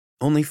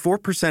Only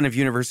 4% of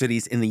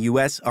universities in the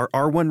U.S. are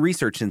R1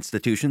 research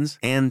institutions,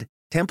 and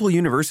Temple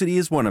University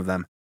is one of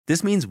them.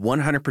 This means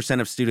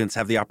 100% of students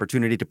have the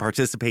opportunity to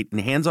participate in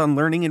hands-on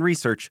learning and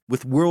research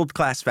with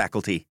world-class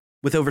faculty.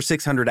 With over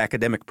 600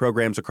 academic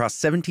programs across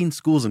 17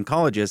 schools and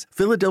colleges,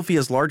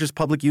 Philadelphia's largest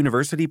public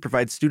university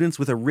provides students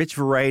with a rich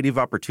variety of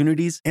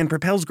opportunities and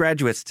propels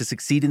graduates to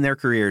succeed in their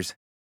careers.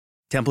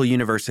 Temple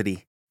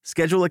University.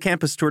 Schedule a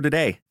campus tour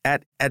today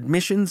at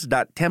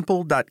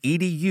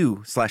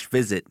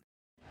admissions.temple.edu/visit.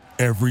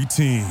 Every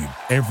team,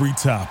 every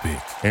topic,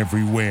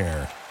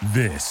 everywhere.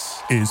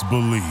 This is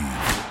Believe.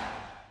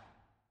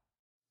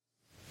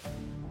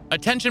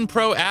 Attention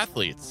pro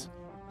athletes.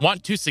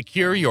 Want to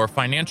secure your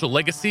financial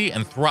legacy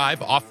and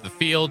thrive off the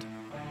field?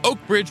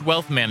 Oakbridge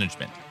Wealth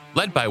Management,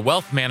 led by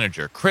wealth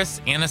manager Chris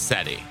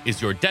Anicetti,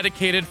 is your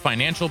dedicated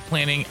financial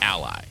planning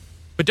ally.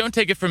 But don't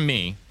take it from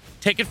me.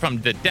 Take it from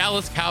the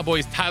Dallas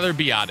Cowboys' Tyler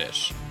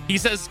Biadasz. He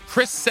says,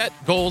 Chris set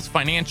goals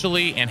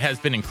financially and has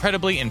been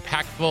incredibly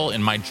impactful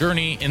in my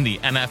journey in the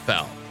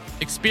NFL.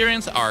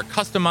 Experience our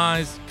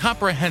customized,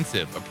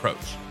 comprehensive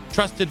approach,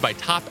 trusted by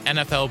top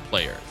NFL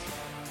players.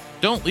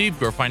 Don't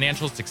leave your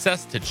financial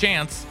success to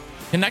chance.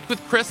 Connect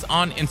with Chris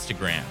on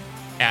Instagram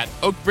at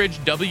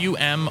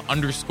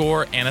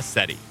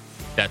OakbridgeWM_Anicetti.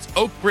 That's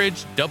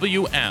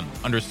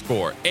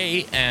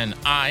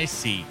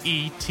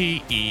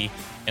OakbridgeWM_ANICETE.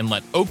 And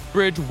let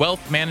Oakbridge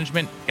Wealth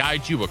Management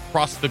guide you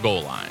across the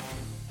goal line.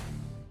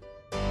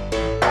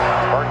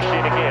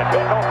 Bernstein again,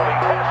 big opening,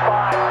 pass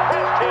 5,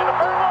 pass 10,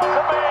 Burgos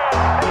a man,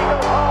 and he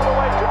goes all the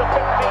way to the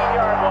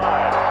 15-yard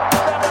line.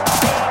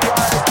 17 yards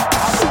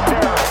out the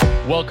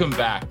Terror. Welcome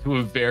back to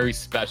a very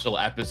special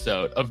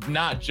episode of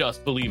not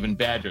just Believe in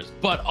Badgers,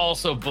 but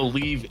also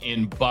Believe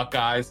in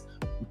Buckeyes.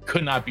 We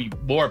could not be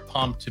more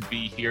pumped to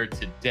be here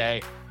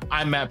today.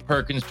 I'm Matt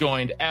Perkins,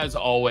 joined as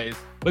always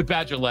by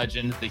Badger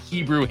legend, the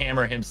Hebrew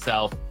Hammer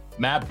himself,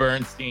 Matt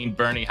Bernstein.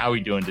 Bernie, how are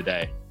we doing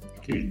today?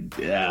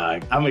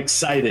 Yeah, I'm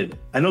excited.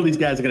 I know these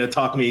guys are going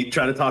to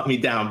try to talk me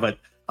down, but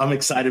I'm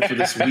excited for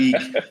this week.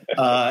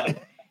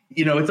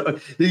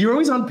 You're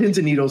always on pins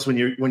and needles when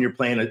you're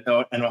playing at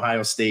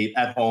Ohio State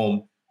at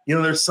home.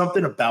 There's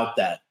something about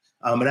that,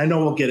 and I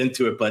know we'll get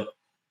into it. But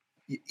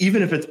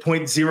even if it's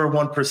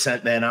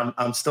 0.01%, man,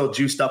 I'm still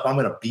juiced up. I'm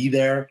going to be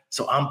there,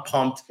 so I'm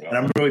pumped, and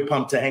I'm really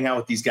pumped to hang out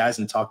with these guys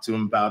and talk to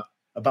them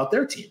about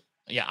their team.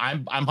 Yeah,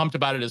 I'm pumped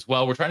about it as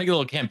well. We're trying to get a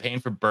little campaign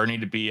for Bernie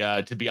to be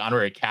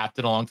honorary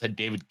captain alongside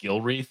David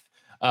Gilreath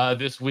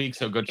this week.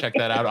 So go check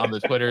that out on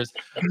the Twitters.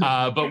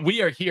 But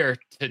we are here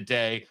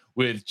today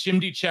with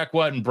Chimdi,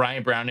 Chekwa, and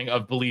Bryant Browning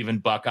of Believe in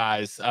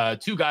Buckeyes.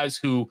 Two guys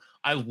who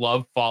I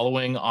love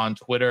following on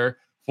Twitter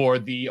for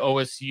the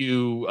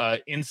OSU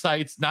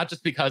insights, not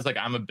just because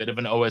I'm a bit of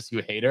an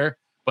OSU hater,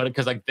 but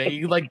because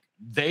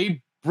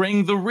they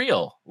bring the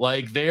real.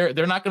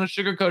 They're not going to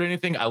sugarcoat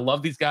anything. I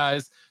love these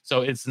guys.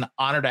 So it's an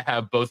honor to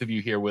have both of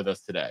you here with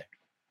us today.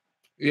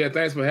 Yeah,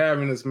 thanks for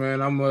having us,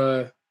 man.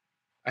 I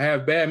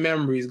have bad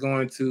memories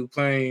going to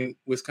playing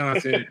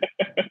Wisconsin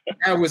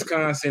at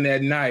Wisconsin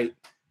at night.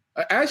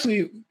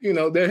 Actually,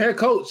 their head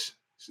coach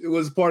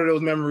was part of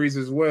those memories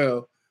as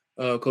well,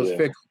 Coach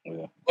Fickle.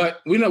 Yeah. But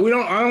I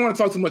don't want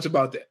to talk too much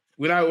about that.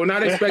 We're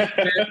not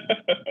expecting that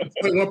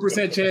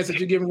 1% chance that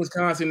you're giving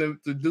Wisconsin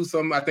to do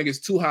something. I think it's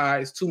too high.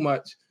 It's too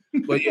much.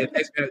 But yeah,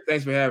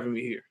 thanks for having me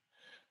here.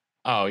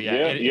 Oh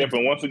yeah.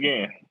 But once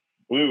again,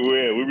 we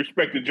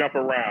respect to jump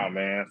around,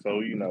 man. So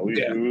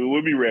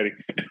we'll be ready.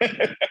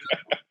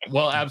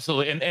 Well,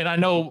 absolutely, and I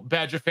know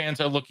Badger fans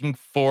are looking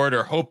forward,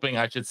 or hoping,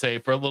 I should say,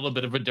 for a little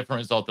bit of a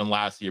different result than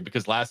last year,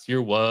 because last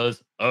year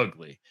was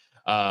ugly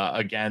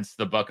against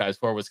the Buckeyes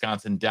for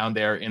Wisconsin down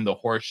there in the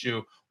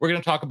Horseshoe. We're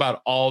going to talk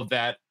about all of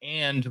that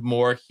and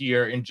more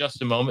here in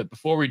just a moment.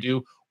 Before we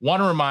do,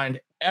 want to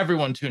remind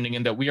everyone tuning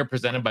in that we are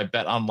presented by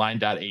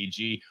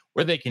betonline.ag,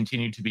 where they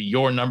continue to be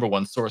your number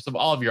one source of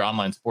all of your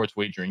online sports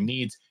wagering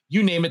needs.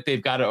 You name it,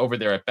 they've got it over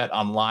there at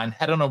BetOnline.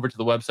 Head on over to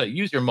the website,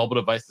 use your mobile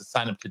device to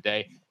sign up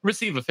today,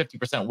 receive a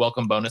 50%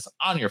 welcome bonus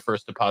on your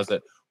first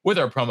deposit with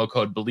our promo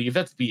code BELIEVE.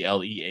 That's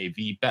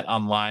BLEAV.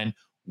 BetOnline,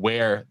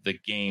 where the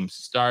game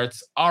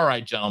starts. All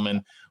right,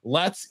 gentlemen,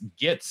 let's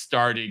get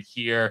started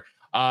here.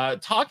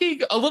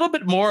 Talking a little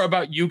bit more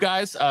about you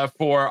guys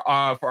for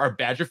our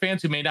Badger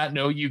fans who may not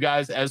know you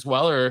guys as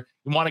well, or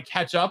want to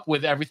catch up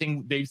with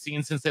everything they've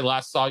seen since they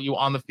last saw you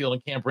on the field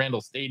in Camp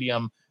Randall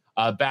Stadium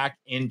back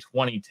in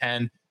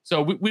 2010.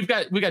 So we've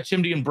got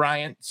Chimdi and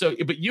Bryant. So,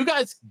 but you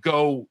guys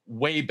go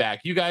way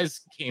back. You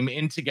guys came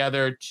in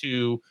together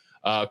to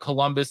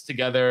Columbus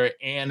together,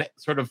 and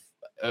sort of,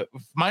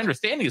 my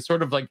understanding is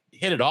sort of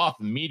hit it off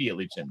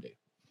immediately, Chimdi.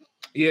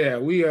 Yeah,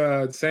 we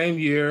same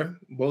year,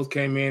 both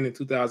came in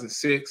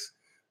 2006.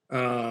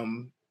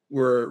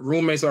 We're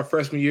roommates our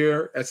freshman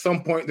year. At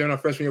some point during our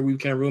freshman year, we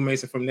became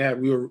roommates, and from that,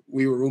 we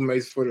were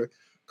roommates for the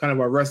kind of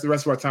the rest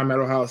of our time at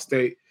Ohio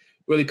State.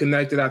 Really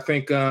connected. I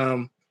think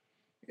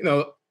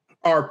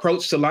our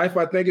approach to life,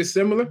 I think, is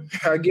similar.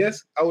 I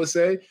guess I would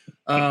say.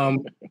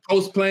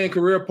 Post playing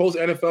career, post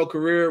NFL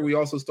career, we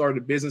also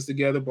started a business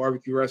together,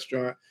 barbecue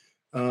restaurant.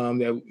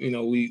 that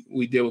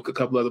we did with a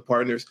couple other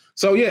partners.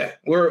 So yeah,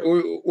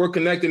 we're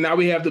connected now.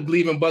 We have the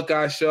Believe in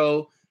Buckeyes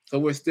show, so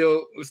we're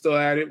still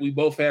at it. We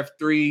both have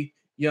 3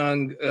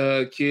 young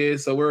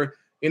kids, so we're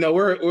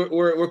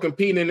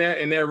competing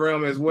in that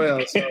realm as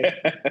well. So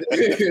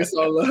it's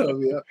all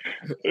love, yeah.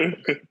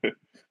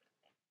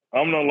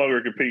 I'm no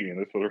longer competing.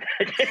 That's for the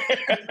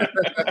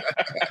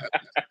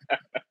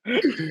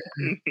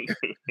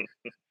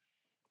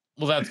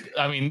Well,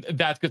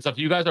 that's good stuff.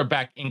 You guys are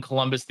back in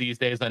Columbus these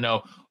days. I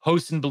know,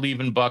 hosting Believe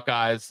in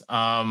Buckeyes,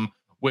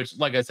 which,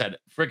 like I said,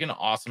 freaking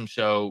awesome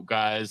show,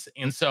 guys.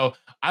 And so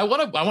I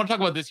want to talk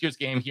about this year's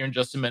game here in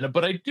just a minute,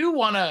 but I do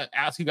want to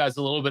ask you guys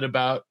a little bit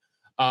about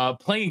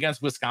playing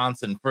against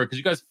Wisconsin, because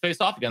you guys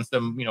faced off against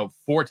them,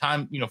 4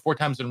 times in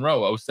a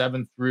row,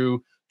 07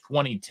 through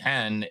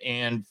 2010,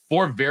 and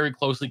 4 very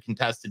closely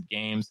contested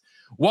games.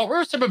 What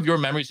were some of your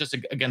memories just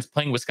against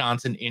playing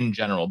Wisconsin in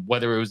general,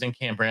 whether it was in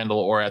Camp Randall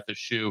or at the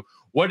Shoe?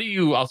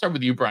 I'll start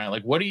with you, Bryant.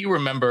 Like, what do you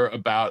remember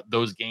about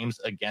those games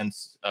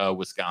against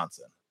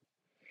Wisconsin?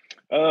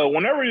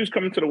 Whenever you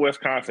come into the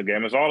Wisconsin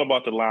game, it's all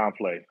about the line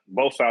play,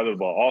 both sides of the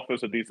ball,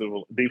 offensive,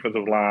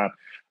 defensive line.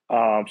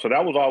 So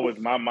that was always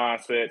my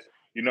mindset.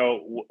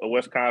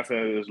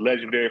 Wisconsin is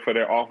legendary for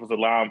their offensive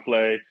line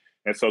play.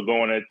 And so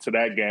going into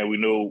that game, we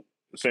knew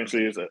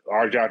essentially it's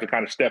our job to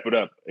kind of step it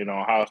up.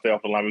 Ohio State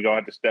offensive line, we're going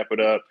to have to step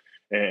it up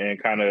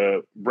and kind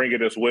of bring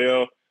it as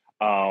well.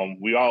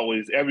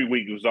 Every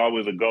week, it was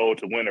always a goal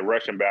to win a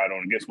rushing battle.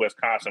 And against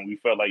Wisconsin, we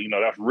felt like,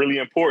 that's really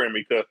important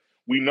because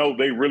we know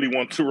they really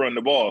want to run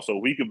the ball. So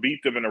if we could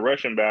beat them in a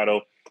rushing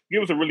battle,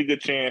 give us a really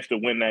good chance to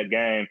win that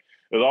game.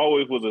 It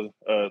always was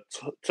a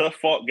tough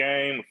fought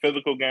game, a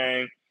physical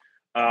game.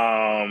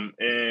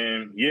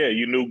 And yeah,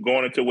 you knew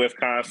going into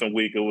Wisconsin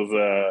week, it was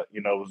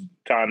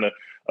time to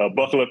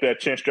buckle up that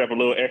chin strap a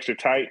little extra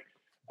tight,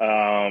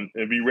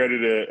 and be ready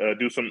to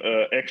do some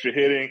extra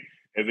hitting.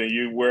 And then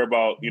you worry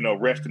about,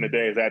 resting the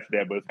days after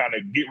that, but it's kind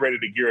of get ready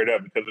to gear it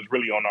up because it's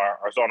really on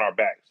our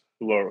backs,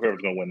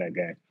 whoever's going to win that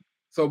game.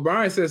 So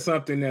Brian said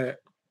something that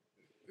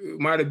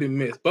might have been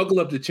missed. Buckle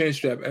up the chin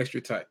strap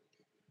extra tight.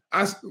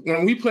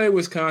 When we play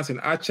Wisconsin,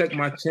 I check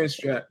my chin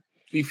strap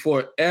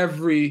before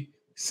every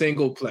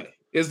single play.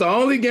 It's the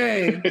only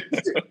game.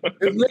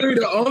 It's literally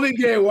the only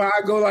game where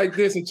I go like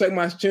this and check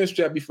my chin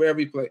strap before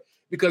every play,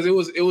 because it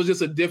was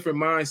just a different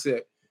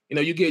mindset.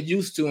 You get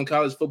used to in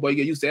college football. You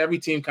get used to every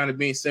team kind of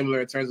being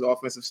similar in terms of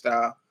offensive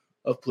style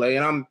of play.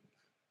 And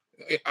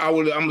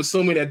I'm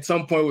assuming at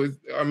some point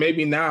or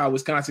maybe now,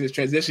 Wisconsin is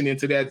transitioning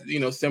into that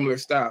similar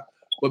style.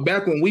 But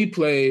back when we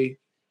played,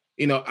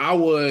 I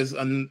was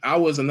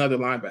another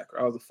linebacker.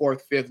 I was a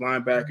 4th, 5th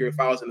linebacker. If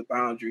I was in the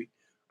boundary,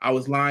 I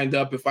was lined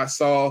up. If I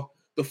saw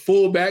the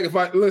fullback, if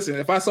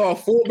I saw a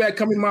fullback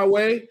coming my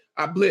way,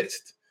 I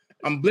blitzed.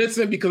 I'm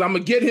blitzing because I'm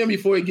gonna get him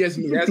before he gets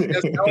me. That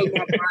was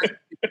my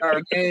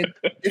entire game.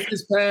 If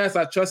it's pass,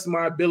 I trust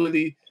my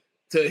ability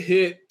to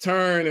hit,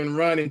 turn, and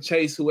run and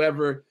chase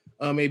whoever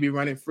may be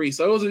running free.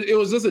 So it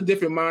was just a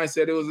different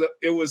mindset.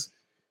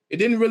 It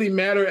didn't really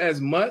matter as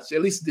much,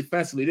 at least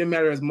defensively. It didn't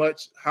matter as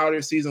much how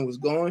their season was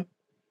going,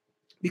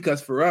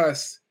 because for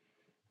us,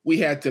 we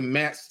had to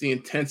match the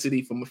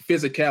intensity from a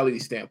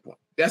physicality standpoint.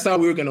 That's how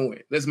we were going to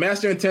win. Let's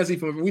match their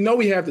intensity. We know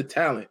we have the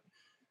talent,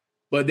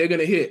 but they're going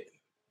to hit.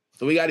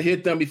 So we got to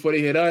hit them before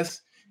they hit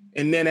us.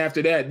 And then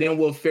after that, then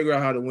we'll figure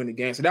out how to win the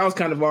game. So that was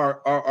kind of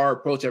our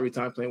approach every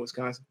time playing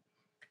Wisconsin.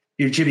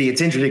 Chimdi,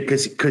 it's interesting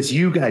because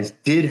you guys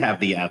did have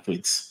the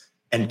athletes,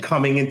 and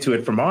coming into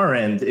it from our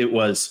end, it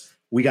was,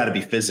 we got to be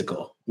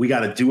physical. We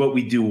got to do what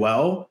we do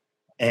well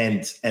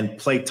and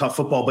play tough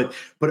football.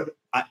 But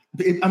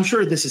I'm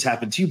sure this has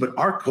happened to you, but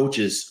our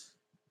coaches,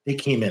 they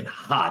came in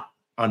hot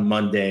on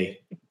Monday,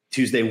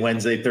 Tuesday,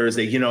 Wednesday,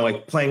 Thursday,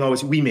 like playing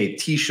always. We made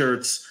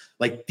T-shirts.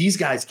 Like, these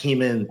guys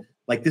came in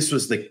like this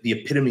was the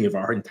epitome of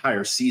our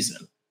entire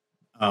season.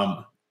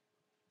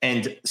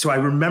 And so I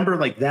remember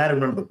like that. I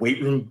remember the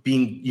weight room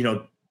being,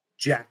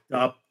 jacked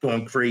up,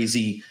 going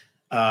crazy.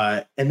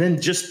 And then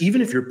just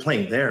even if you're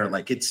playing there,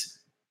 like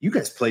you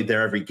guys played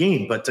there every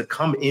game, but to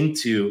come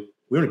into,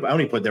 I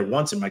only played there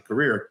once in my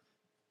career.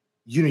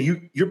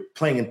 You're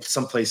playing in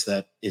some place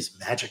that is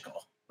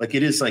magical. Like,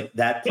 it is like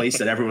that place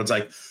that everyone's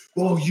like,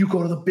 "Whoa, you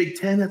go to the Big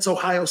Ten? That's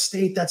Ohio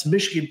State. That's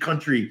Michigan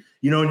country."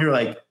 And you're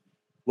like,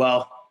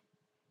 well,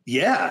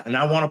 yeah. And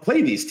I want to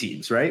play these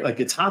teams, right? Like,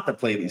 it's hot to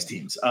play these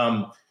teams.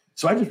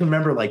 So I just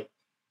remember like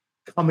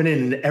coming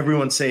in and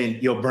everyone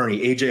saying, "Yo, Bernie,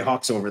 AJ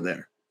Hawk's over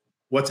there.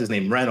 What's his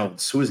name?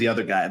 Reynolds. Who is the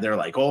other guy?" They're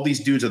like, all these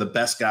dudes are the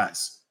best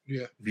guys.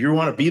 Yeah. If you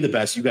want to be the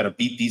best, you got to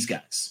beat these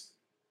guys.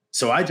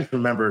 So I just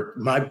remember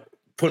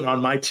putting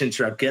on my chin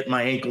strap, getting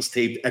my ankles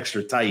taped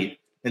extra tight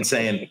and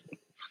saying,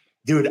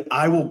 "Dude,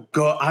 I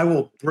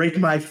will break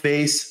my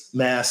face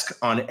mask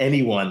on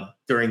anyone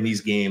during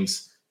these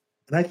games."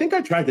 And I think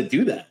I tried to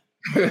do that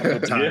a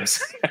couple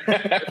times. Did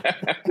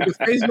the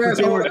face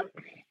mask work?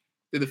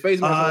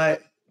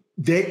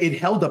 It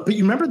held up. But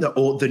you remember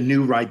the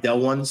new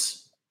Rydell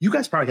ones? You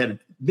guys probably had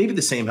maybe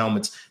the same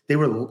helmets. They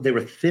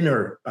were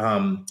thinner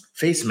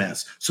face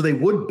masks, so they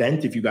would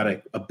bend if you got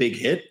a big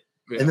hit.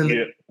 And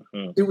then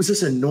it was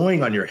just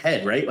annoying on your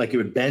head, right? Like it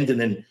would bend and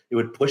then it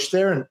would push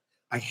there. And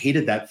I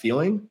hated that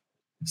feeling.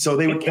 So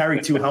they would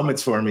carry 2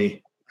 helmets for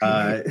me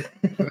to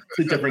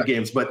different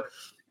games. But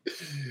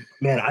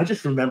man, I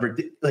just remember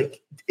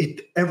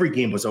every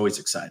game was always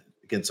exciting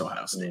against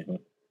Ohio State. Mm-hmm.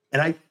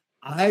 And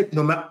I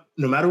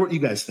no matter what you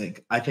guys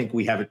think, I think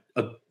we have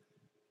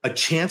a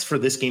chance for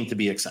this game to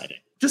be exciting.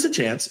 Just a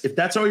chance. If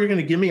that's all you're going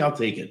to give me, I'll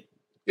take it.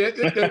 Yeah,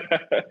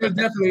 there's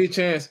definitely a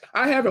chance.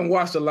 I haven't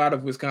watched a lot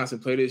of Wisconsin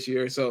play this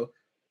year, so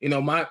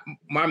my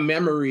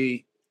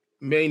memory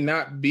may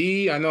not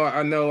be. I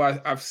know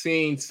I've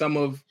seen some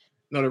of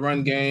the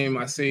run game.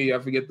 I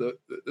forget the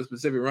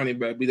specific running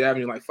back, but they're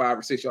having like 5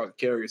 or 6 yards to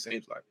carry. It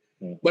seems like,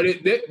 but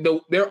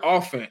their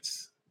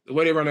offense, the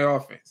way they run their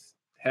offense,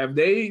 have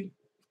they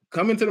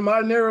come into the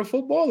modern era of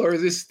football, or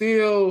is it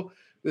still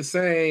the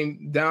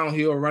same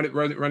downhill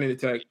running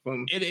attack?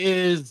 It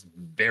is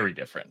very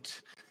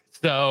different.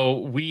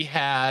 So we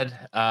had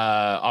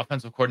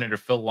offensive coordinator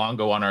Phil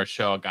Longo on our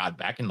show,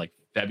 back in like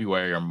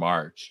February or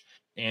March.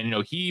 And,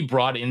 he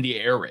brought in the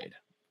air raid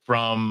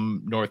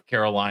from North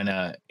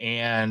Carolina.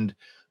 And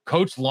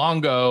Coach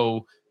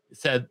Longo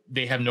said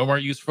they have no more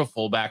use for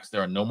fullbacks.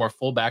 There are no more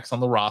fullbacks on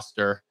the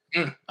roster.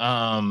 They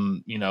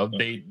turned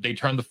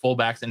the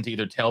fullbacks into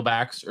either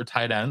tailbacks or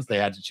tight ends. They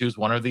had to choose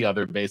one or the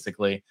other,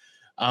 basically.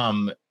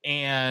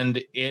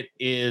 And it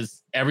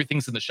is,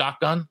 everything's in the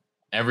shotgun.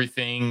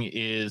 Everything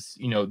is,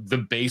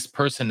 the base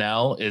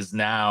personnel is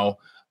now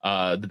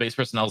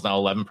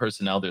 11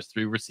 personnel. There's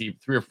 3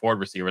 or 4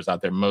 receivers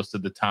out there most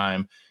of the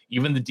time.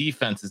 Even the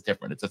defense is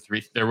different.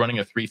 They're running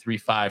a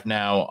 3-3-5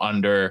 now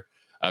under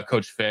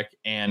Coach Fick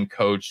and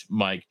Coach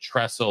Mike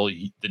Tressel,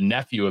 the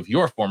nephew of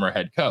your former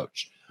head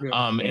coach.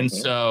 And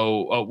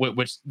so,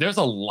 which there's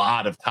a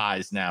lot of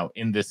ties now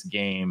in this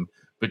game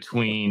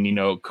between,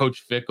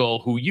 Coach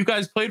Fickle, who you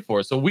guys played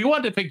for. So we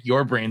wanted to pick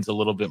your brains a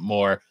little bit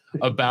more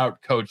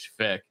about Coach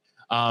Fick,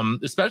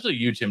 especially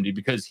you, Chimdi,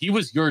 because he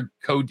was your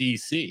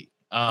co-DC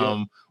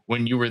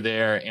when you were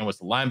there and was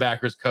the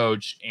linebackers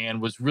coach and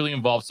was really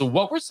involved. So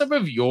what were some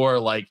of your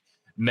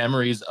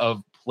memories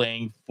of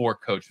playing for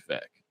Coach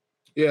Fick?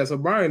 Yeah, so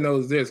Brian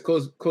knows this.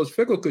 Coach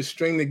Fickle could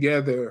string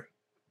together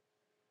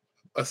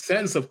a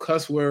sentence of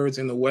cuss words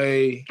in a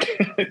way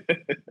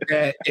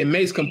that it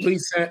makes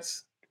complete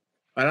sense.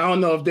 I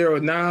don't know if there were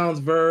nouns,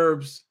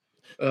 verbs,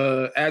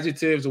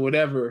 adjectives, or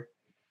whatever,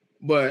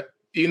 but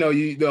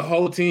the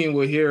whole team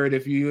will hear it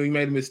if you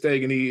made a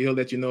mistake, and he'll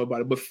let you know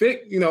about it. But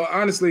Fick,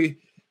 honestly,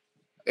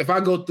 if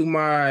I go through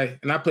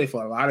and I play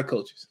for a lot of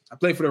coaches. I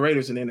played for the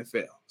Raiders in the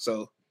NFL,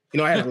 so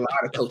I had a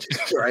lot of coaches,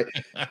 right?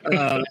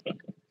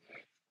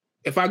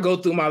 If I go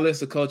through my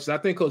list of coaches, I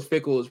think Coach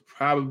Fickle is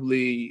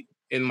probably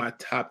in my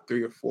top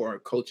 3 or 4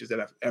 coaches that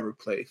I've ever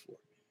played for,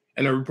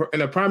 and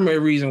the primary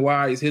reason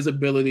why is his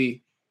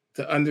ability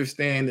to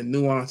understand the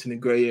nuance and the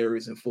gray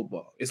areas in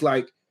football. It's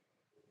like,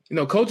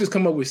 coaches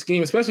come up with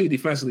scheme, especially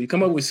defensively. You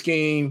come up with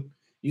scheme.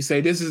 You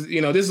say, this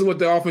is what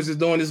the offense is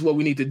doing. This is what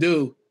we need to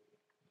do.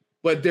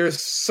 But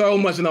there's so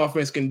much an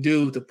offense can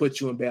do to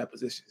put you in bad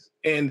positions.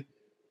 And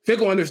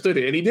Fickle understood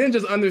it. And he didn't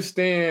just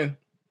understand,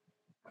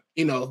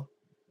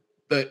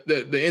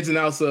 the ins and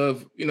outs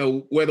of,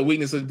 where the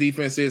weakness of the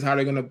defense is, how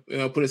they're going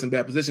to put us in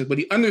bad positions. But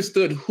he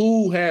understood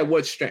who had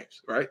what strengths,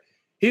 right?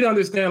 He'd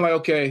understand,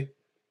 okay,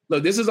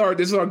 look, this is our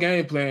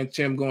game plan,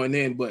 Chim, going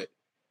in, but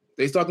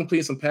they start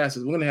completing some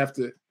passes. We're gonna have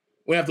to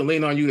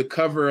lean on you to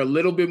cover a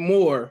little bit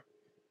more,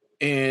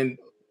 and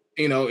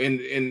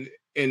if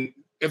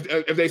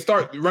they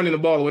start running the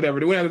ball or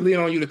whatever, we have to lean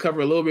on you to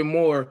cover a little bit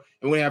more,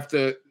 and we have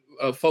to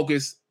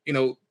focus,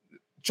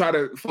 try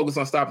to focus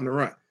on stopping the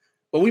run.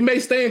 But we may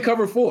stay in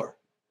cover 4,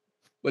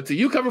 but to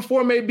you, cover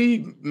 4 may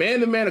be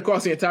man to man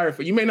across the entire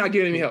field. You may not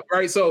get any help,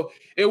 right? So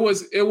it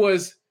was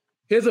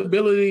his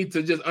ability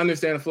to just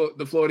understand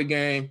the flow of the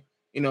game,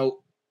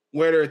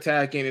 where they're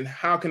attacking, and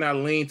how can I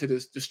lean to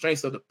the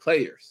strengths of the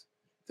players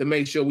to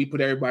make sure we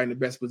put everybody in the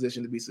best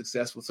position to be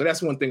successful. So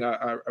that's one thing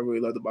I really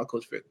loved about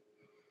Coach Fickle.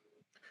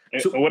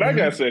 So what I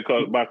got to say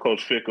about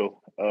Coach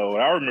Fickle,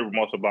 what I remember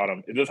most about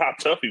him is just how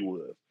tough he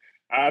was.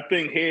 I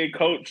think head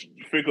coach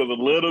Fickle's a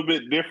little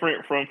bit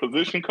different from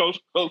position coach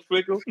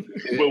Fickle.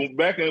 But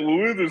back when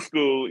we was in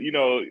school,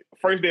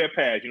 first day of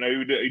pass, you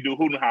do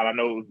hoot and holler. I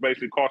know it was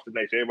basically Carson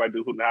Nation. Everybody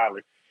do hoot and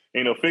holler.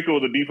 Fickle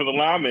was a defensive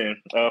lineman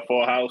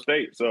for Ohio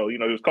State. So, he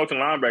was coaching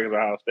linebackers at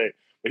Ohio State.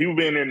 But he was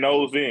being there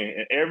nose in.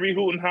 And every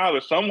hoot and holler,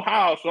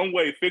 somehow, some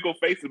way, Fickle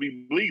face would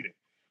be bleeding.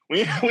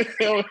 We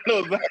don't know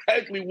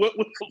exactly what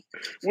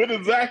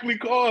exactly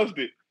caused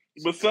it.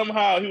 But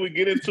somehow he would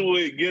get into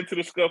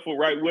the scuffle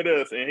right with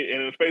us,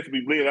 and his face would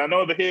be bleeding. I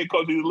know the head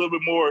coach is a little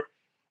bit more,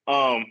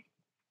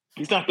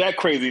 he's not that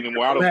crazy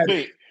anymore, I don't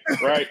think,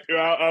 right?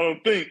 I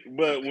don't think.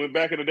 But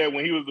back in the day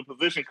when he was the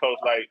position coach,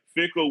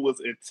 Fickle was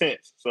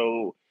intense.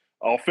 So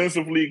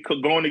offensively,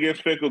 going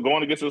against Fickle,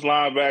 going against his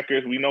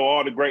linebackers, we know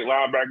all the great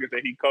linebackers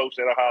that he coached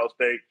at Ohio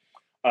State.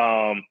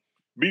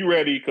 Be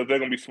ready because they're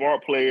going to be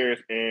smart players,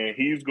 and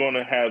he's going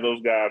to have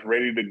those guys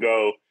ready to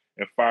go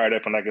and fired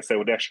up. And like I said,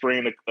 with that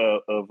string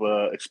of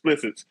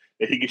explicits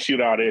that he could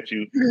shoot out at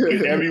you,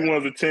 get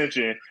everyone's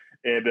attention.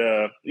 And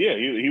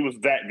he was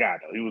that guy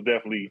though. He was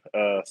definitely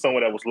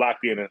someone that was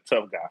locked in and a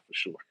tough guy for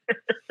sure.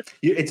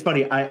 It's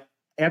funny.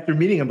 After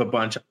meeting him a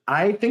bunch,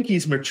 I think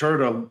he's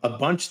matured a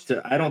bunch.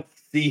 I don't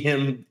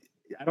think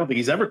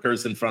he's ever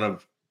cursed in front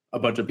of a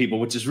bunch of people,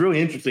 which is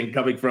really interesting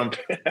coming from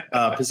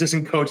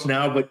position coach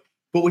now. But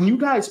when you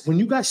guys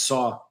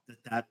saw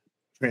that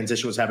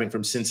transition was happening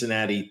from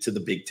Cincinnati to the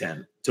Big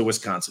Ten to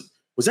Wisconsin,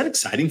 was that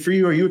exciting for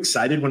you? Are you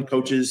excited when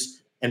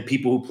coaches and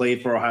people who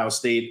played for Ohio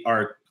State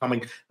are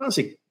coming? I don't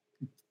say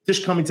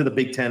just coming to the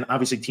Big Ten.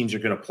 Obviously, teams are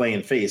going to play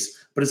and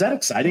face, but is that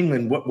exciting?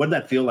 And what did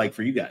that feel like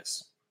for you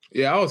guys?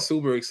 Yeah, I was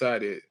super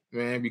excited,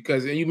 man,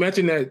 because and you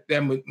mentioned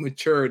that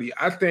maturity.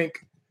 I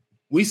think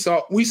we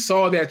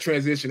saw that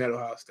transition at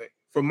Ohio State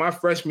from my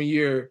freshman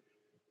year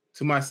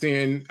to my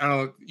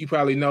senior. You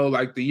probably know,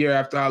 like the year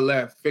after I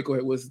left,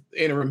 Fickell was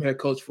interim head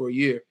coach for a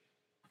year,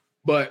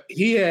 but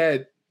he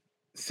had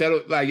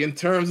settled, like in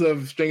terms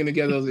of stringing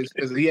together those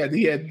experiences.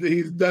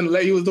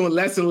 He was doing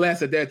less and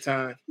less at that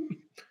time.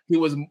 He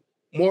was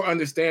more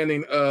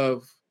understanding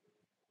of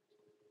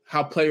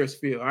how players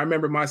feel. I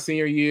remember my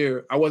senior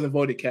year, I wasn't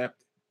voted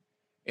captain.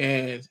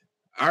 And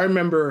I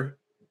remember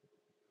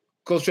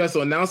Coach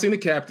Tressel announcing the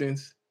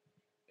captains.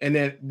 And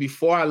then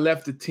before I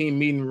left the team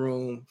meeting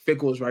room,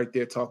 Fickell was right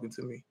there talking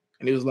to me.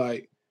 And he was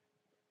like,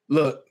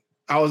 look,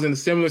 I was in a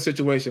similar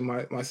situation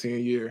my senior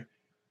year.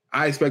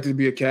 I expected to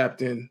be a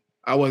captain.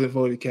 I wasn't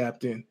voted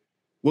captain.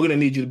 We're going to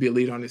need you to be a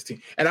leader on this team.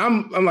 And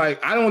I'm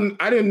like, I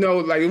didn't know,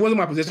 like, it wasn't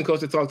my position coach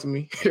that talked to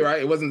me,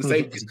 right? It wasn't the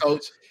safeties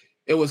coach.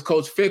 It was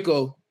Coach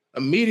Fickell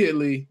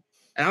immediately.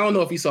 And I don't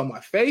know if he saw my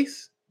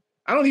face.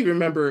 I don't even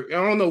remember.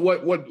 I don't know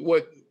what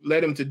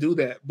led him to do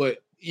that, but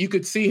you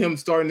could see him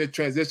starting to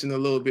transition a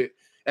little bit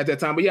at that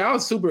time. But yeah, I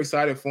was super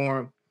excited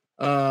for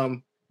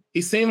him.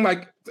 He seemed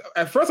like,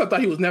 at first I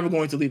thought he was never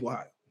going to leave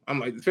Ohio. I'm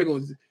like,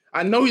 Fickell,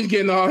 I know he's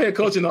getting all head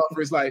coaching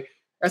offers. Like,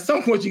 at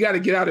some point, you got to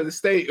get out of the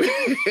state.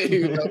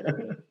 You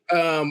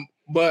know?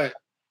 But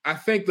I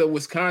think the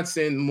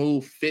Wisconsin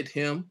move fit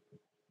him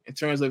in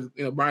terms of,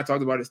 Bryant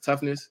talked about his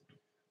toughness.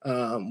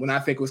 When I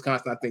think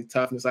Wisconsin, I think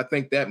toughness. I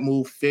think that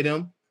move fit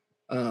him.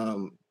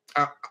 I'm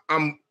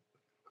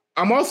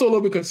also a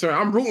little bit concerned.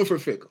 I'm rooting for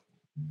Fickell.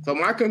 So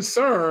my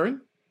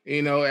concern,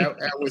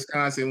 at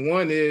Wisconsin,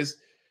 one is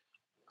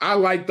I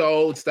like the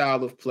old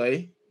style of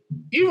play.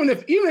 Even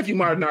if you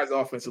modernize the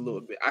offense a little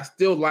bit, I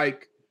still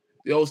like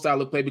the old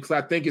style of play because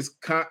I think it's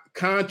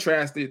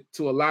contrasted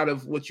to a lot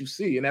of what you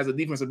see. And as a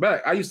defensive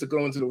back, I used to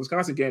go into the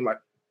Wisconsin game like,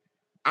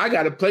 I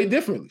got to play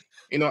differently.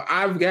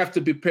 I have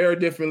to prepare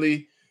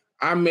differently.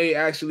 I may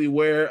actually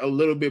wear a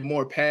little bit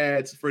more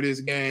pads for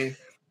this game.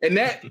 And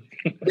that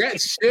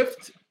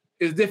shift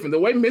is different. The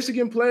way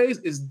Michigan plays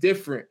is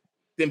different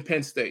than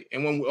Penn State.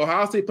 And when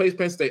Ohio State plays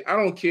Penn State, I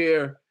don't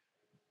care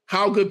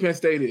how good Penn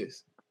State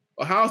is.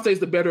 Ohio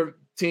State's the better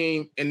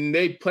team, and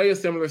they play a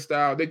similar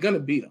style. They're going to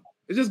beat them.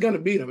 It's just going to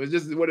beat them. It's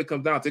just what it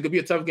comes down to. It could be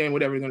a tough game,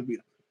 whatever, they're going to beat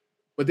them.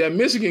 But that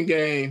Michigan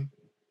game,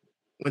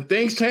 when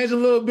things change a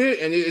little bit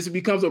and it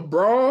becomes a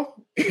brawl,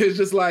 it's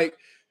just like,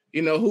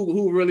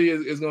 who really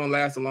is going to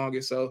last the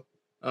longest. So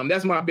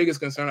that's my biggest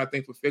concern, I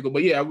think, for Fickell.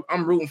 But, yeah,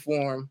 I'm rooting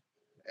for him,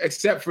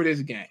 except for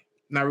this game.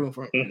 Not rooting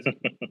for him.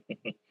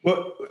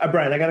 Well,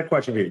 Brian, I got a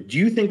question here. Do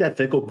you think that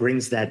Fickell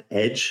brings that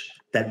edge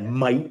that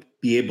might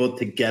be able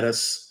to get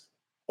us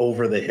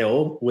over the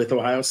hill with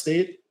Ohio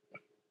State?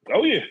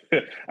 Oh, yeah,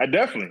 I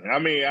definitely. I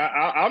mean,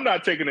 I'm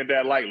not taking it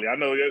that lightly. I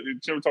know you're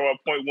talking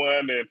about point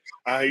one,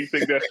 and you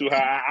think that's too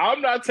high.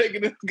 I'm not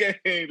taking this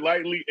game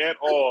lightly at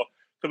all.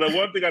 Because the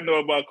one thing I know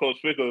about Coach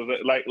Fickell is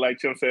that, like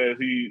Chim says,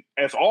 he's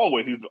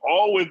always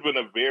been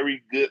a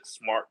very good,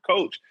 smart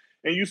coach.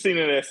 And you've seen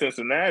it at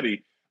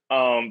Cincinnati.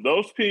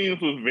 Those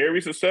teams was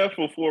very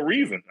successful for a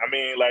reason. I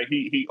mean, like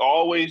he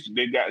always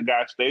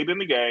stayed in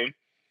the game.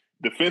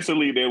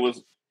 Defensively, there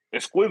was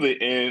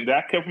exquisite, and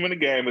that kept him in the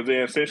game. And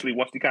then essentially,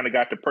 once he kind of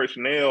got the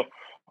personnel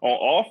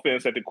on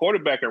offense at the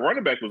quarterback and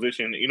running back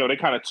position, they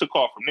kind of took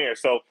off from there.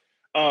 So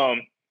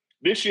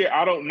this year,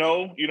 I don't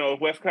know,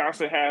 if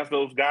Wisconsin has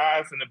those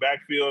guys in the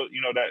backfield,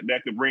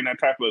 that could bring that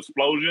type of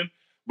explosion.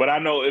 But I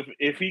know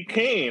if he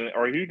can,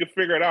 or if he can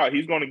figure it out,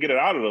 he's going to get it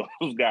out of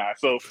those guys.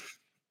 So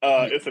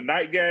it's a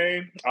night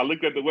game. I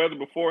looked at the weather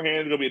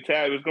beforehand.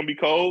 It's going to be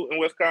cold in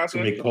Wisconsin.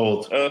 It's going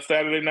to be cold.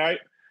 Saturday night.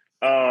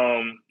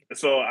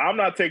 So I'm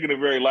not taking it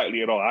very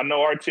lightly at all. I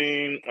know our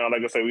team,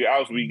 like I said,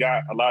 we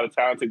got a lot of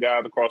talented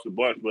guys across the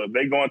bunch, but if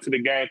they go into the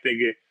game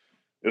thinking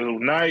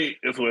it's night,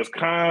 it's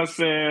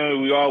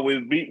Wisconsin, we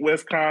always beat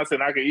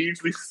Wisconsin, I can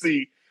easily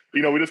see,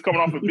 we're just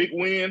coming off a big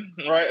win,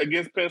 right,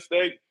 against Penn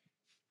State,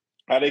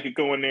 how they could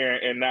go in there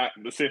and not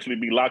essentially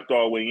be locked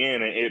all the way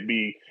in and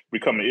it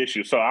become an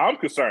issue. So I'm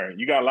concerned.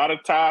 You got a lot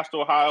of ties to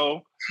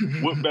Ohio.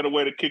 What better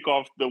way to kick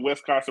off the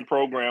Wisconsin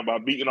program by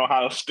beating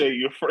Ohio State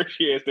your first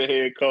year as the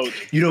head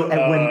coach?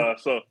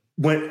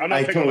 When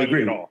I totally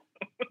agree.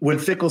 When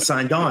Fickell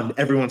signed on,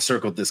 everyone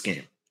circled this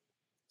game.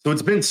 So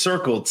it's been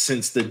circled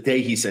since the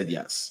day he said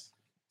yes.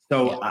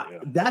 So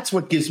that's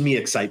what gives me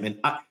excitement.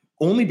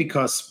 only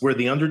because we're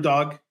the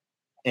underdog.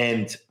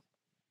 And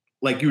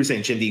like you were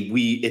saying,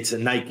 Chimdi, it's a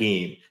night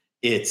game.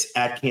 It's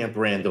at Camp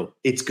Randall.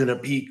 It's going to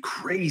be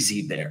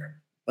crazy there.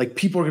 Like,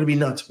 people are going to be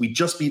nuts. We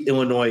just beat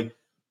Illinois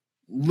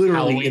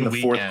literally Halloween in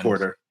the fourth weekend,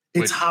 quarter.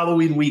 It's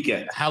Halloween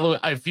weekend.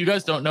 If you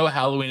guys don't know,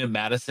 Halloween in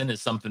Madison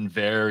is something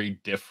very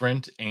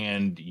different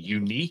and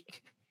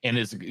unique, and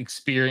is an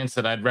experience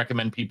that I'd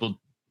recommend people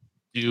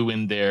do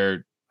in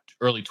their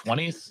early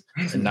 20s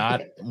and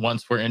not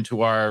once we're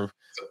into our.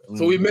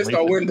 So we missed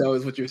our window,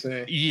 is what you're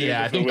saying.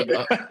 Yeah, I think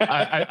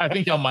I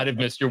think y'all might have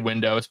missed your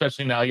window,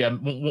 especially now. Yeah,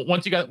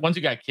 once you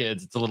got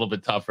kids, it's a little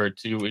bit tougher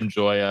to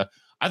enjoy.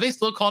 Are they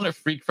still calling it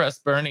Freak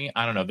Fest, Bernie?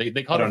 I don't know.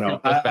 They called it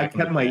Freak Fest back in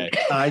the day. I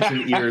kept my eyes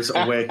and ears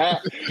away.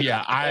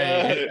 Yeah,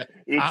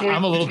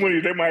 I'm a little.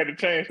 They might have to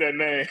change that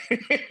name.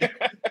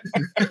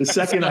 The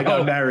second I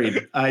got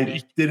married,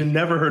 I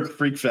never heard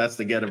Freak Fest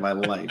again in my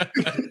life.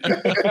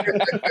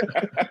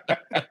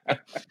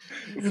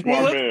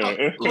 Well,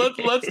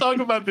 let's talk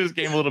about this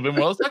game a little bit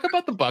more. Let's talk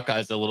about the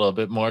Buckeyes a little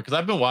bit more, because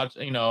I've been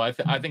watching. I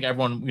think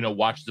everyone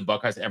watched the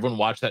Buckeyes. Everyone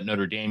watched that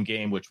Notre Dame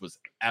game, which was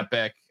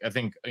epic. I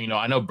think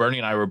I know Bernie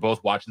and I were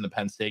both watching the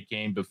Penn State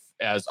game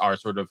as our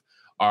sort of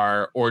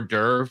our hors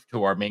d'oeuvre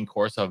to our main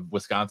course of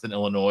Wisconsin,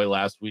 Illinois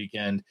last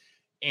weekend.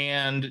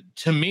 And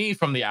to me,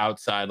 from the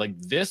outside, like,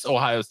 this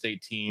Ohio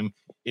State team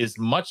is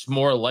much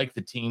more like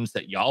the teams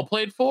that y'all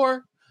played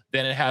for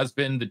than it has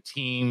been the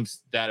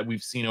teams that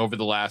we've seen over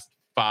the last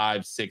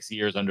 5-6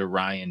 years under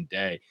Ryan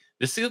Day.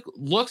 This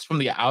looks from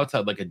the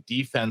outside like a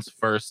defense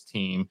first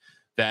team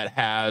that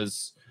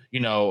has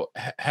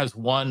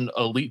one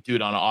elite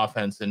dude on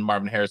offense in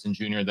Marvin Harrison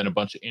Jr. and then a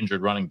bunch of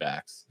injured running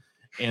backs.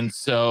 And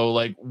so,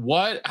 like,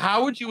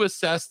 how would you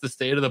assess the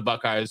state of the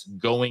Buckeyes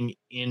going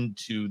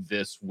into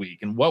this week?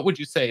 And what would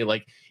you say,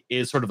 like,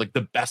 is sort of like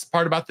the best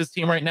part about this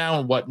team right now,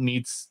 and what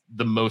needs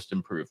the most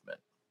improvement?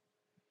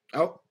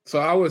 Oh, so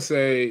I would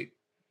say,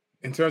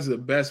 in terms of the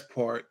best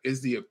part,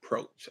 is the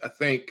approach. I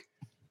think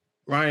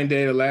Ryan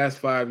Day, the last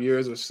 5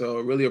 years or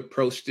so, really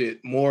approached it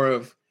more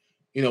of,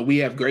 we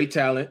have great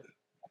talent.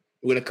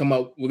 We're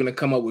gonna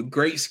come up with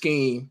great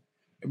scheme.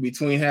 And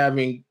between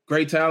having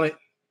great talent,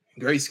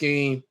 great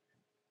scheme,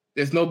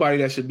 there's nobody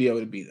that should be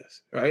able to beat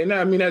us, right? And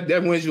I mean,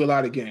 that wins you a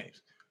lot of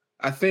games.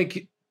 I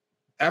think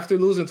after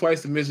losing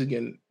twice to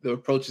Michigan, the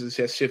approach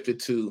has shifted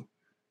to,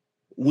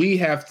 we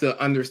have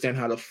to understand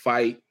how to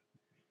fight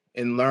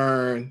and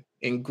learn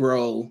and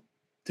grow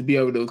to be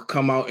able to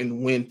come out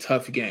and win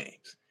tough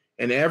games.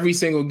 And every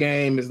single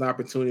game is an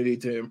opportunity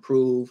to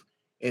improve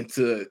and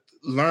to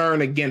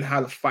learn again how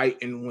to fight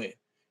and win.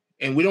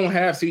 And we don't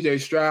have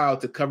CJ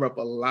Stroud to cover up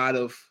a lot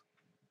of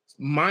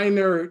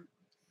minor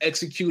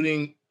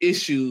executing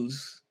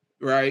issues,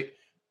 right,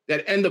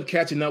 that end up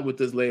catching up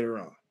with us later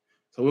on.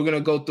 So we're going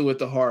to go through it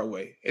the hard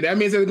way. And that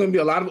means there's going to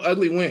be a lot of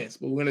ugly wins,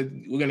 but we're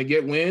going to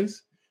get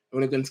wins.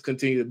 We're going to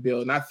continue to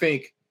build. And I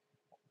think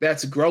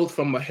that's growth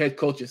from a head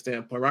coaching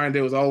standpoint. Ryan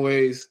Day was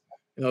always,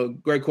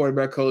 great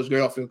quarterback coach, great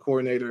offensive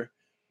coordinator.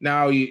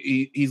 Now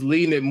he's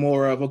leading it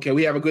more of, okay,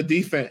 we have a good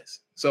defense,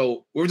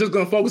 so we're just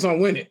going to focus on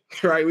winning,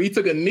 right? He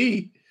took a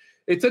knee.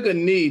 It took a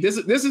knee. This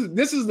is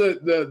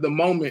the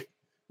moment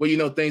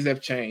where things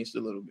have changed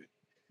a little bit.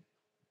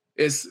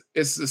 It's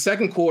the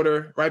second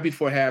quarter, right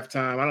before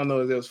halftime. I don't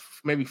know if there was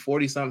maybe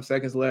 40-something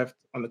seconds left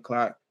on the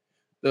clock.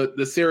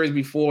 The series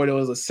before, there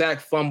was a sack,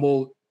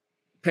 fumble,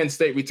 Penn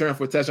State return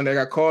for a touchdown. They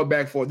got called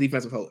back for a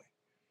defensive holding,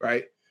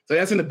 right? So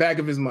that's in the back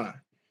of his mind.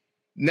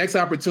 Next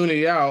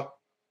opportunity out,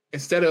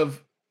 instead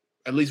of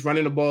at least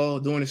running the ball,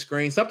 doing a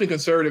screen, something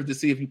conservative to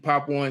see if you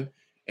pop one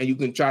and you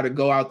can try to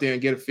go out there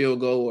and get a field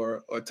goal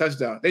or a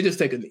touchdown. They just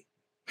take a knee.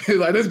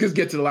 Like, let's just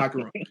get to the locker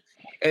room.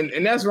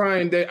 And that's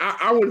Ryan Day.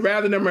 I would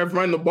rather them have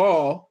run the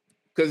ball,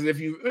 because if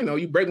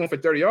you break one for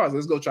 30 yards,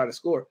 let's go try to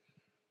score.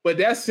 But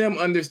that's him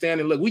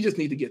understanding, look, we just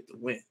need to get the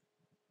win,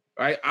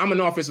 right? I'm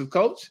an offensive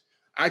coach.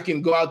 I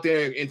can go out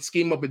there and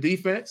scheme up a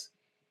defense,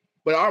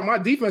 but my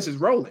defense is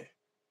rolling.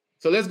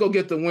 So let's go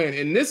get the win.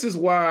 And this is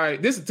why,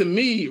 to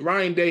me,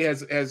 Ryan Day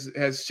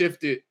has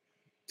shifted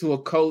to a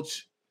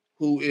coach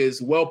who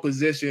is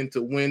well-positioned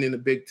to win in the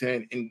Big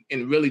Ten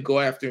and really go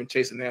after and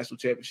chase a national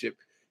championship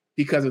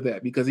because of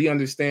that, because he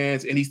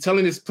understands, and he's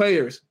telling his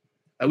players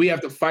that we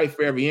have to fight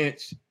for every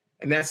inch,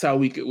 and that's how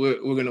we're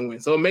going to win.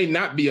 So it may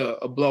not be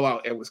a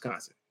blowout at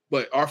Wisconsin,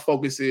 but our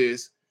focus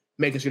is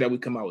making sure that we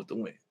come out with the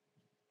win.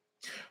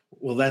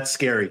 Well, that's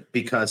scary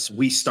because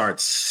we start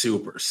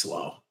super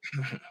slow.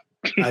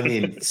 I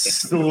mean,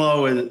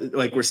 slow,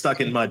 like we're stuck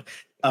in mud.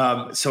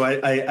 So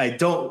I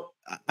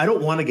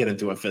don't want to get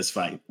into a fist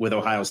fight with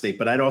Ohio State,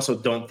 but I also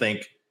don't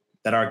think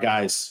that our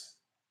guys,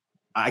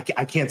 I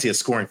can't see us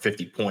scoring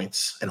 50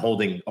 points and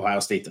holding Ohio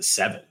State to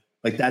 7.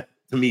 Like, that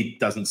to me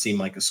doesn't seem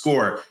like a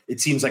score.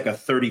 It seems like a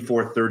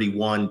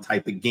 34-31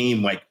 type of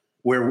game, like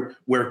where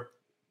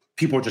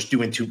people are just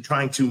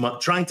trying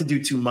to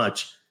do too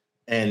much,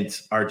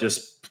 and are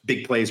just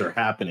big plays are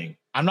happening.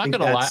 I'm not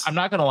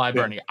gonna lie,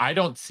 Bernie. I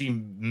don't see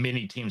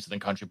many teams in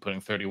the country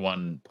putting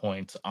 31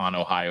 points on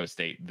Ohio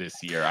State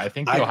this year. I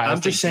think the Ohio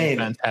State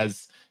defense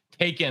has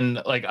taken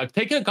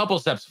a couple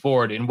steps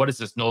forward in what is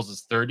this,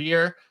 Knowles' third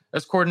year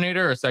as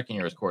coordinator or second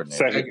year as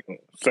coordinator?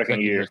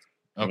 Second year.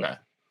 Okay.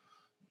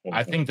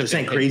 I think they're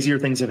saying crazier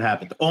things have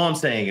happened. All I'm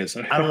saying is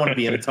I don't want to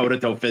be in a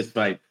toe-to-toe fist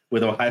fight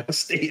with Ohio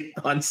State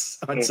on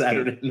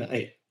Saturday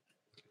night.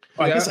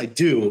 Well, I guess I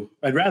do.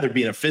 I'd rather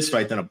be in a fist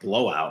fight than a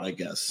blowout, I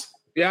guess.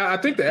 Yeah, I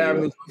think the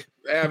avenue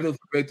for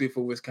victory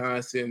for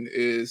Wisconsin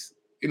is,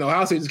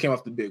 Ohio State just came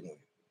off the big one.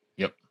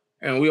 Yep.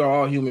 And we are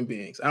all human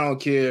beings. I don't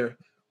care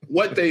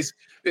what they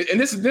 – and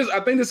this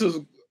I think this was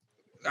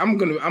 – I'm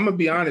gonna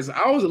be honest.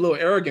 I was a little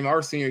arrogant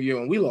our senior year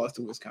when we lost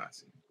to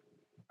Wisconsin.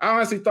 I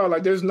honestly thought,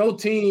 like, there's no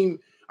team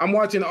 – I'm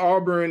watching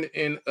Auburn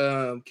and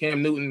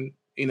Cam Newton,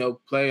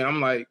 play. And I'm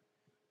like,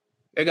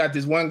 they got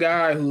this one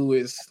guy who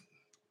is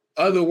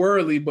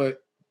otherworldly,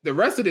 but the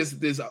rest of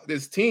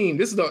this team,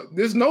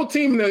 there's no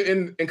team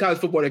in college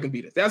football that can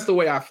beat us. That's the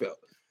way I felt.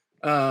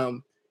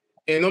 And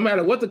no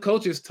matter what the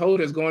coaches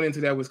told us going into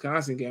that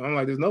Wisconsin game, I'm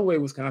like, there's no way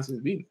Wisconsin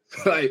is beating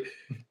us. Like,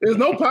 there's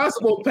no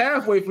possible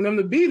pathway for them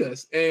to beat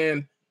us.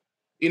 And,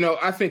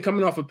 I think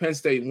coming off a Penn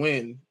State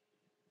win,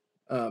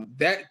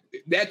 that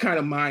kind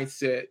of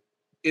mindset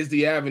is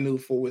the avenue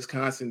for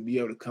Wisconsin to be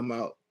able to come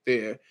out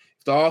there.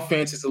 If the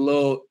offense is a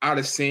little out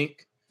of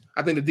sync,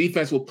 I think the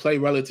defense will play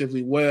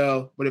relatively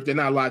well, but if they're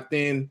not locked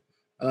in,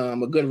 a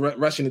good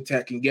rushing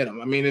attack can get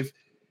them. I mean,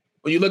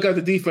 when you look at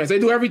the defense, they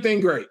do everything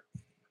great,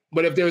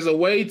 but if there's a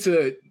way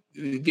to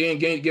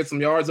get some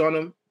yards on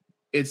them,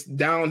 it's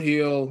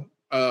downhill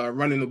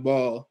running the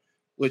ball,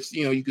 which,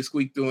 you can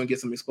squeak through and get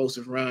some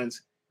explosive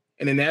runs.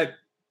 And then that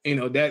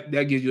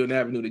gives you an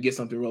avenue to get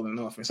something rolling in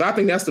offense. So I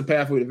think that's the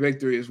pathway to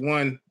victory is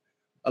one,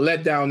 a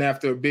letdown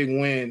after a big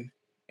win,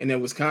 and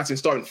then Wisconsin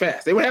starting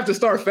fast. They would have to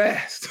start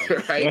fast,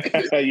 right?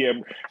 Yeah,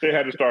 they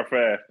had to start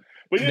fast.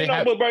 But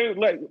but Brian,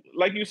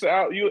 like you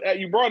said,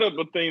 you brought up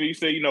a thing that you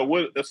said,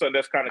 what something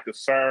that's kind of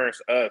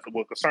concerns us,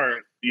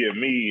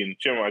 me and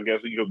Chimdi, I guess,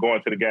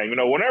 going to the game.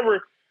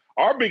 Whenever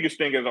our biggest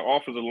thing is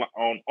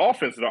on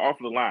offense is the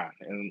offensive line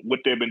and what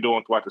they've been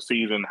doing throughout the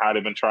season, how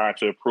they've been trying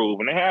to improve,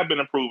 and they have been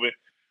improving.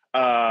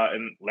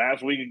 And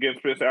last week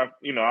against Pittsburgh,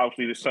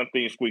 obviously there's some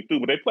things squeaked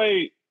through, but they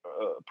played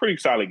a pretty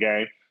solid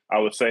game, I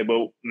would say.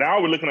 But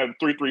now we're looking at a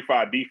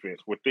 3-3-5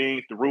 defense where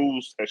the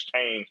rules has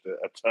changed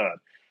a ton,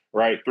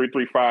 right?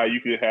 3-3-5, you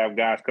could have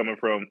guys coming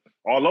from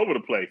all over the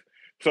place.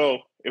 So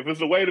if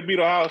it's a way to beat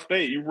Ohio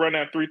State, you run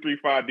that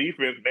 3-3-5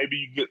 defense, maybe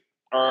you get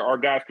our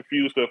guys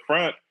confused up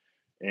front.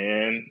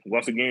 And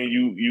once again,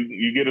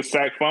 you get a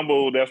sack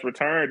fumble that's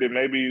returned, and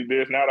maybe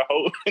there's not a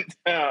hole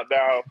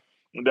downfield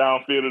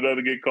that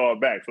doesn't get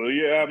called back. So,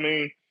 yeah, I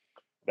mean,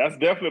 that's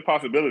definitely a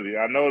possibility.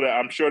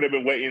 I'm sure they've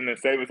been waiting and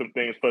saving some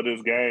things for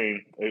this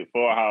game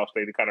for Ohio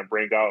State to kind of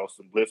bring out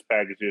some blitz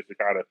packages to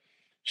kind of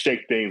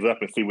shake things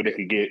up and see what they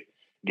can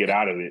get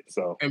out of it.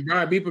 So, and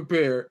Brian, be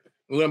prepared.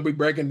 We're going to be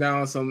breaking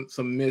down some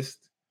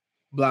missed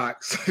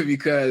blocks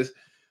because,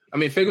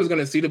 Fickle's going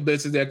to see the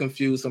blitzes that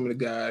confuse some of the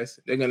guys.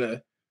 They're going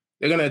to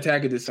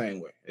attack it the same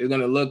way. They're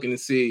going to look and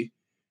see.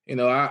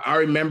 I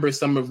remember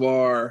some of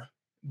our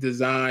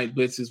design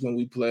blitzes when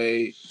we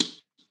played,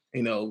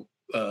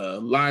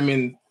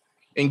 linemen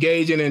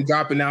engaging and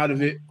dropping out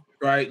of it,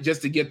 right,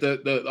 just to get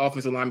the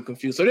offensive lineman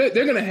confused. So they're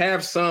going to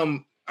have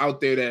some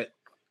out there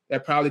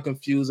that probably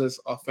confuse us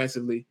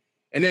offensively.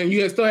 And then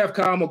you still have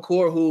Kyle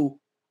McCord,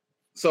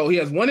 so he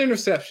has one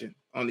interception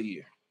on the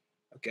year.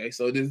 Okay,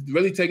 so it's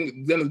really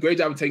done a great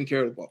job of taking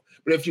care of the ball.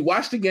 But if you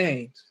watch the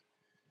games,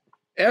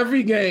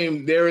 every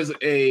game there is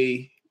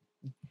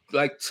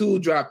two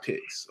drop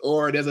picks,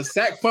 or there's a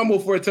sack fumble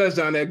for a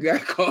touchdown that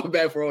got called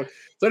back for.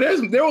 So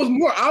there was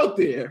more out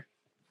there.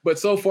 But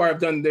so far,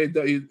 outside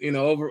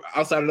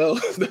of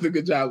those, done a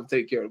good job of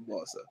taking care of the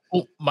ball. So,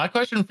 well, my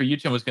question for you,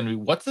 Tim, was going to be,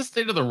 what's the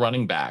state of the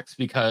running backs?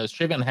 Because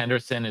TreVeyon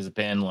Henderson has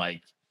been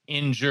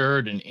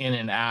injured and in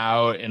and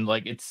out, and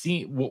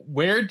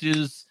where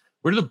do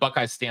the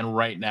Buckeyes stand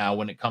right now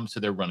when it comes to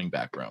their running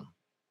back room?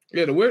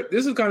 Yeah,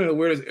 this is kind of the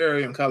weirdest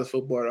area in college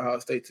football at Ohio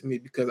State to me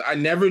because I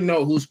never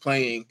know who's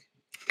playing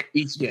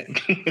each game.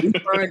 We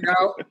find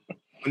out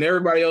when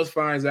everybody else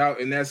finds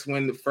out, and that's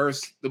when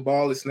the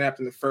ball is snapped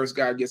and the first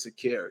guy gets a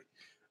carry.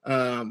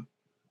 So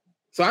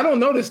I don't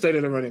know the state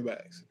of the running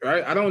backs,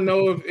 right? I don't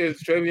know if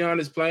TreVeyon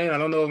is playing. I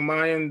don't know if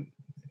Mayan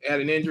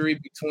had an injury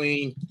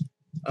between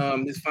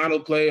his final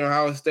play at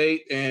Ohio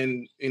State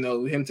and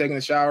him taking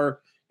a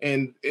shower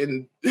and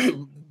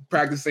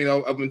practicing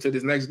up until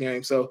this next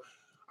game. So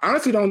I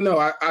honestly don't know.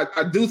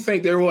 I do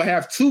think they will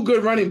have two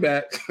good running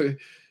backs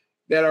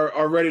that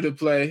are ready to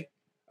play.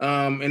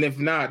 And if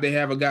not, they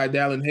have a guy,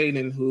 Dallin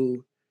Hayden,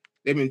 who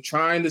they've been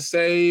trying to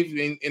save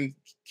and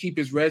keep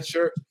his red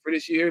shirt for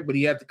this year, but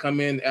he had to come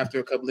in after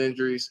a couple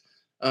injuries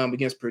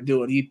against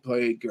Purdue, and he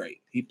played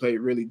great. He played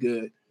really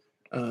good.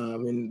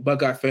 And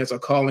Buckeye fans are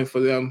calling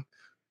for them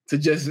to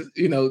just,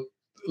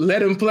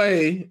 let him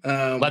play.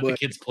 Let the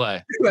kids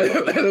play.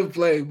 let him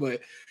play.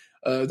 But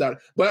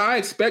I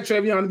expect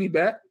TreVeyon to be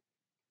back.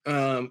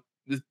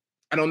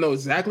 I don't know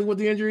exactly what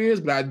the injury is,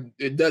 but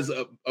it does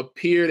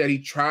appear that he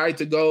tried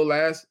to go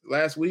last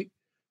week,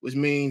 which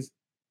means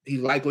he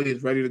likely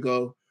is ready to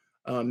go.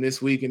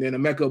 this week. And then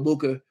Emeka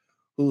Egbuka,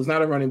 who's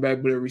not a running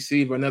back but a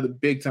receiver, another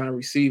big-time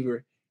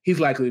receiver, he's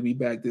likely to be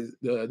back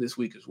this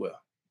week as well.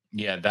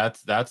 Yeah,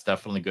 that's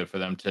definitely good for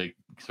them to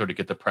sort of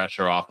get the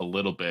pressure off a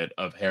little bit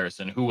of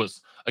Harrison, who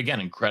was, again,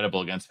 incredible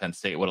against Penn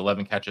State.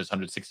 11 catches,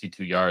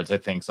 162 yards, I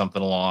think,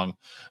 something along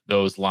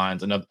those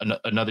lines.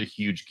 Another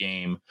huge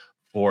game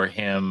for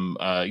him.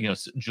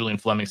 Julian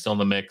Fleming still in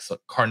the mix.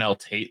 Carnell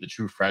Tate, the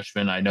true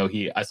freshman.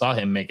 I saw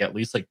him make at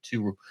least like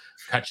 2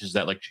 catches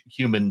that like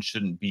humans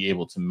shouldn't be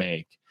able to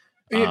make.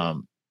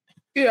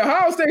 Yeah,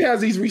 Ohio State has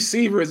these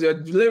receivers that are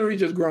literally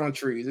just growing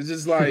trees. It's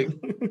just like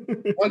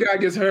one guy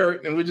gets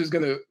hurt, and we're just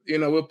gonna,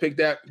 we'll pick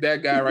that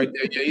guy right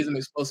there. Yeah, he's an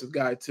explosive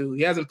guy too.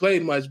 He hasn't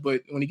played much,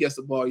 but when he gets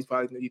the ball, he's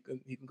probably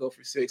he can go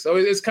for 6. So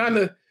it's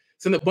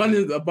an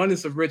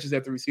abundance of riches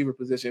at the receiver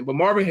position. But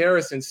Marvin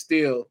Harrison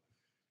still,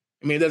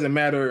 it doesn't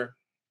matter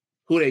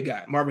who they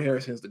got. Marvin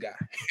Harrison's the guy.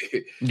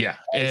 Yeah,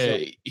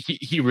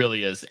 he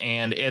really is,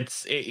 and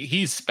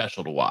he's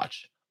special to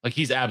watch. Like,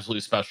 he's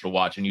absolutely special to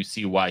watch, and you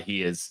see why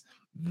he is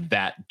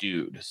that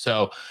dude.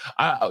 So,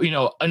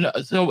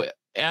 so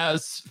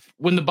as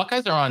when the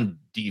Buckeyes are on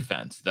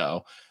defense,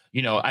 though,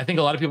 I think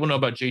a lot of people know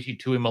about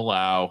JT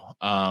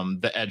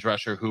Tuimoloau, the edge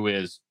rusher, who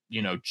is,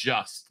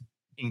 just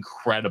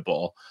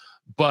incredible.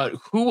 But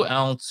who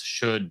else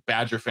should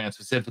Badger fans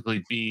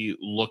specifically be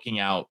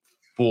looking out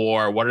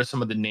for? What are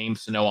some of the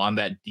names to know on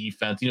that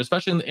defense?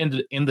 Especially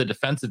in the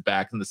defensive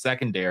backs in the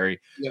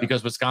secondary,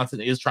 because Wisconsin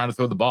is trying to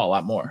throw the ball a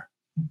lot more.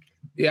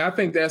 Yeah, I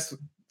think that's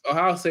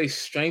Ohio State's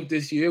strength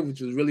this year, which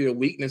was really a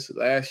weakness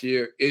last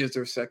year, is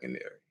their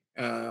secondary.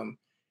 And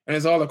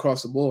it's all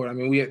across the board.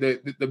 We had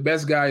the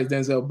best guy is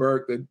Denzel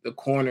Burke, the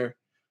corner.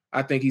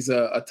 I think he's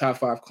a top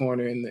 5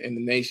 corner in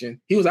the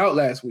nation. He was out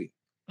last week,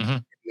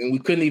 and we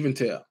couldn't even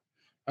tell.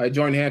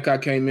 Jordan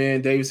Hancock came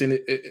in. Davidson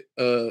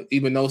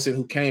Ibanosin,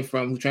 who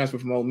transferred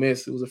from Ole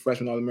Miss, who was a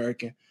freshman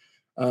All-American,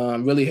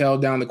 really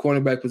held down the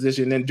cornerback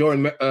position. And then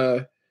Jordan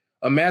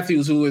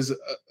Matthews, who is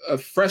a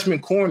freshman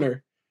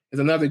corner, is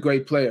another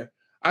great player.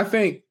 I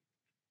think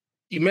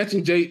you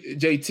mentioned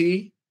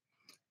JT,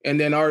 and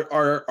then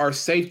our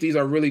safeties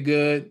are really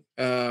good.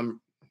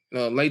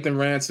 Lathan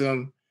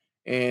Ransom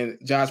and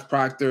Josh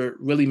Proctor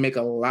really make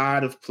a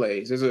lot of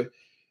plays.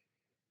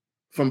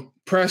 From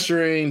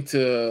pressuring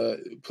to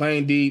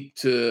playing deep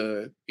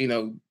to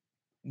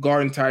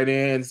guarding tight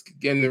ends,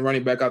 getting the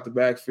running back out the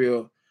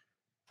backfield.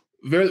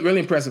 Very, really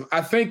impressive.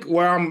 I think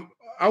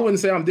I wouldn't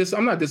say I'm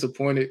not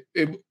disappointed.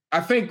 I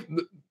think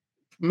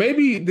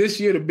maybe this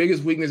year the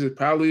biggest weakness is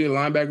probably the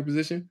linebacker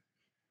position.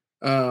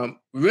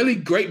 Really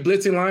great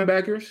blitzing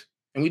linebackers,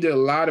 and we did a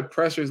lot of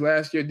pressures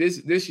last year.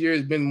 This year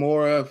has been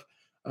more of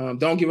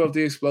don't give up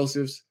the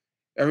explosives.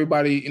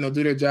 Everybody, do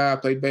their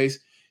job, play base.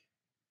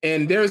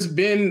 And there's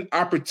been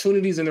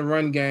opportunities in the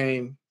run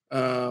game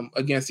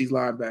against these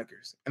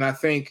linebackers. And I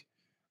think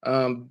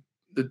at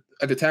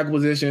the tackle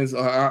positions,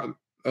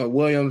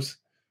 Williams,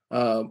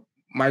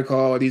 Mike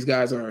Hall, these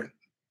guys are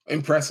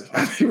impressive.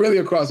 Really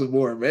across the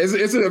board, man.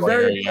 It's a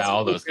very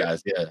all those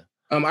guys, yeah.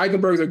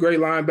 Eichenberg's a great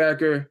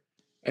linebacker,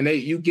 and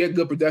you get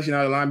good production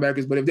out of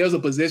linebackers. But if there's a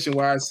position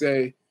where I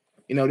say,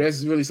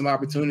 there's really some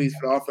opportunities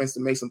for the offense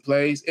to make some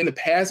plays in the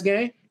pass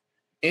game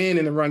and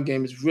in the run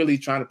game, is really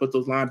trying to put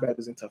those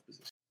linebackers in tough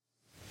positions.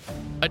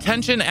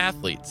 Attention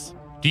athletes.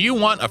 Do you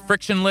want a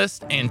frictionless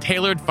and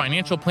tailored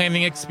financial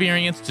planning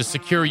experience to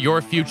secure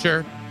your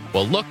future?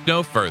 Well, look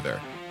no further.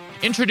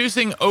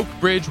 Introducing Oak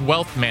Bridge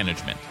Wealth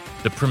Management,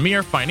 the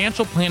premier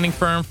financial planning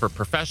firm for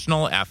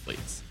professional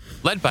athletes.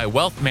 Led by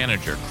wealth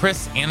manager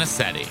Chris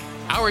Anicetti,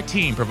 our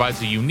team provides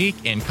a unique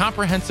and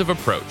comprehensive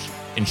approach,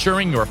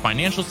 ensuring your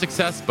financial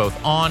success both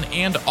on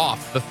and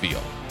off the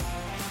field.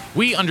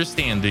 We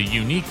understand the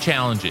unique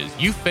challenges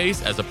you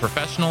face as a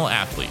professional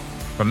athlete,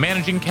 from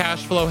managing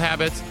cash flow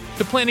habits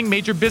to planning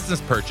major business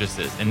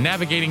purchases and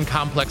navigating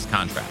complex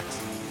contracts.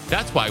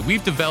 That's why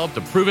we've developed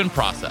a proven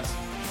process,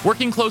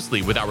 working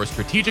closely with our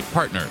strategic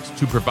partners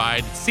to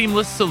provide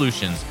seamless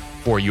solutions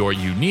for your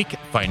unique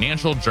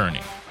financial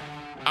journey.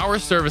 Our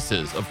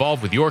services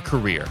evolve with your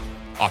career,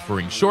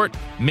 offering short,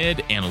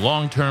 mid, and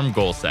long-term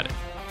goal setting,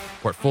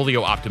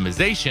 portfolio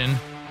optimization,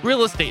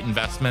 real estate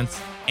investments,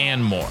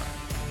 and more.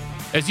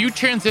 As you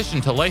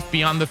transition to life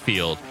beyond the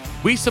field,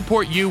 we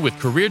support you with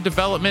career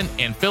development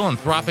and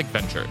philanthropic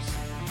ventures.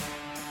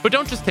 But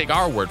don't just take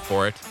our word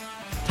for it.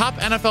 Top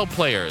NFL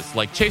players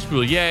like Chase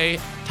Boulier,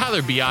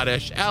 Tyler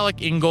Biadasz,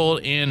 Alec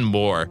Ingold, and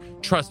more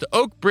trust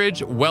Oak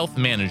Bridge Wealth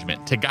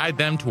Management to guide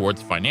them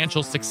towards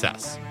financial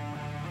success.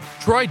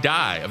 Troy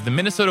Dye of the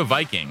Minnesota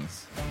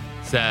Vikings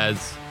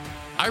says,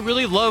 "I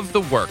really love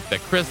the work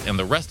that Chris and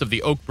the rest of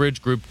the Oak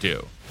Bridge group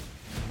do.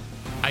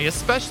 I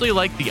especially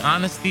like the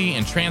honesty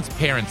and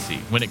transparency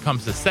when it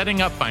comes to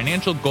setting up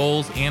financial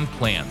goals and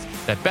plans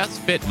that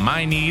best fit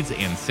my needs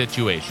and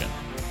situation.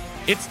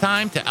 It's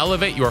time to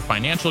elevate your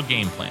financial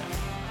game plan.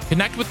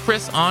 Connect with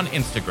Chris on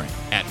Instagram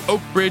at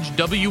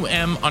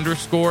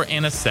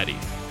OakBridgeWM_Anicetti.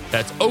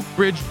 That's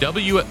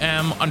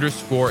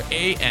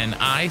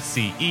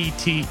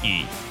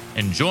OakBridgeWM_ANICETE.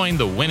 And join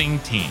the winning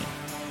team."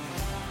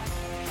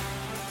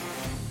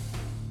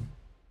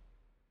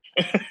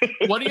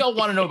 What do y'all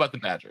want to know about the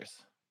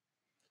Badgers?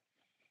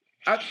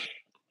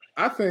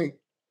 I think.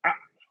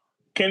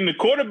 Can the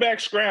quarterback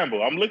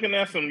scramble? I'm looking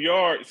at some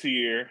yards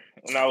here,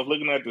 and I was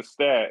looking at the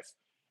stats,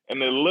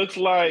 and it looks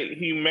like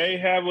he may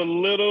have a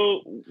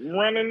little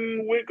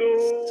running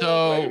wiggle.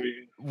 So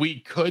maybe. we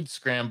could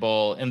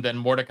scramble, and then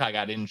Mordecai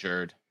got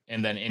injured,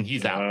 and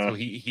he's out. So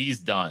he's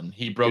done.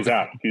 He's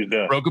done.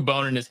 Broke a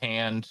bone in his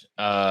hand,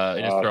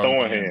 in his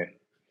throwing hand.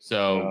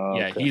 So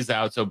okay. He's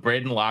out. So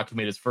Braden Locke, who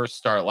made his first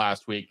start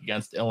last week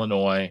against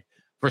Illinois,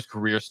 first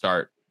career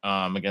start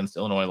against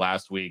Illinois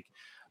last week.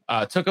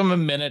 Took him a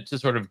minute to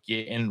sort of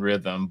get in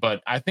rhythm,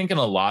 but I think in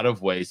a lot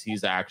of ways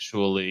he's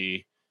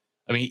actually,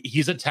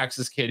 he's a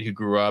Texas kid who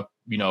grew up,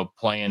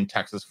 playing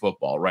Texas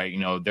football, right?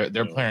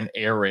 They're playing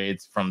air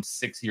raids from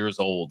 6 years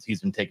old.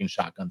 He's been taking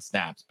shotgun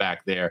snaps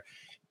back there.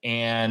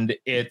 And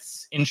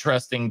it's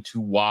interesting to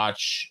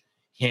watch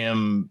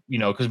him,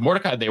 because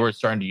Mordecai, they were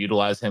starting to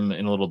utilize him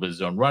in a little bit of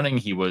zone running.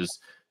 He was,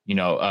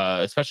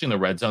 especially in the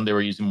red zone, they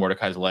were using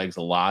Mordecai's legs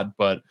a lot,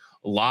 but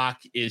Locke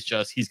is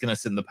just, he's going to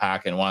sit in the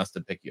pocket and wants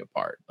to pick you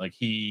apart. Like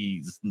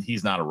he's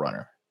not a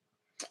runner.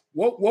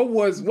 What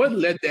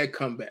led that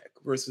comeback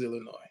versus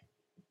Illinois?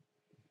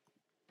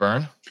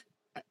 Burn?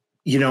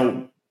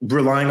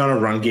 Relying on a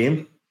run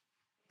game.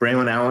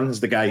 Braylon Allen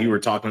is the guy you were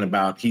talking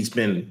about. He's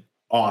been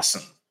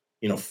awesome.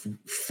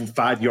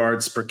 5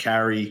 yards per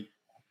carry.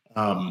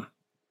 I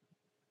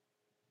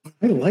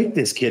like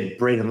this kid,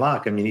 Braden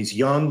Locke. He's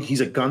young.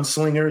 He's a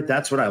gunslinger.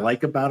 That's what I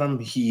like about him.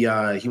 He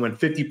went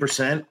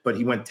 50%, but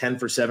he went 10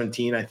 for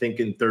 17, I think,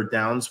 in third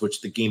downs,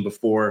 which the game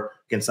before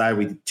against Iowa,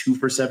 we did 2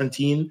 for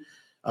 17.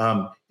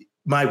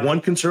 My one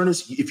concern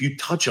is if you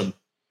touch him,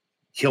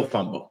 he'll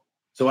fumble.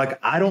 So,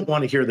 I don't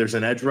want to hear there's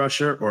an edge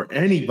rusher or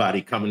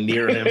anybody coming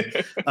near him.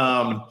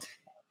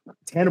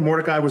 Tanner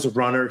Mordecai was a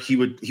runner. He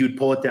would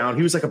pull it down.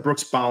 He was like a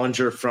Brooks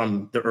Bollinger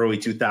from the early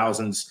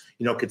 2000s,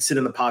 could sit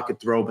in the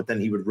pocket, throw, but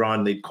then he would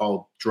run. They'd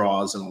call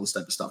draws and all this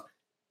type of stuff.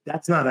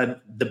 That's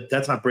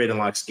not Braden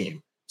Locke's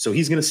game. So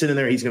he's going to sit in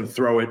there. He's going to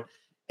throw it.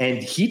 And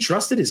he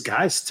trusted his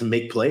guys to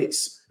make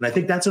plays. And I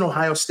think that's an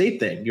Ohio State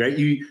thing, right?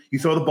 You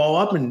throw the ball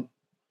up and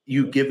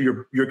you give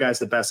your guys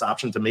the best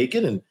option to make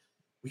it. And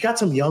we got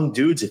some young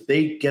dudes. If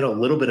they get a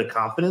little bit of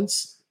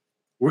confidence,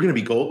 we're going to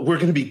be gold. We're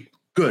going to be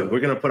good. We're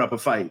going to put up a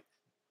fight.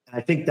 I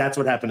think that's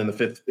what happened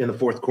in the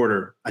fourth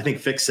quarter. I think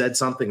Fick said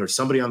something or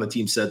somebody on the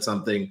team said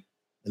something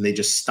and they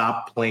just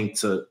stopped playing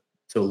to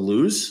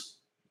lose.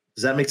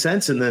 Does that make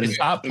sense? And then they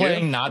stopped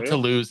playing to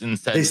lose and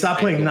said they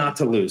stopped playing not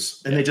to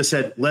lose. And they just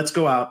said, let's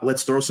go out,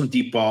 let's throw some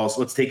deep balls,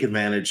 let's take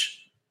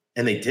advantage.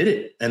 And they did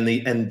it. And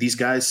these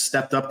guys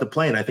stepped up to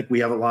play. And I think we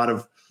have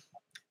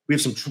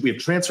we have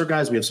transfer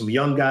guys, we have some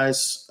young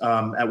guys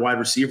at wide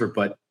receiver,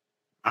 but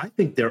I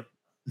think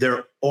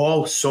they're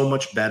all so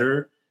much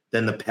better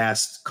than the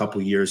past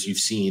couple of years you've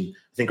seen.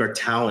 I think our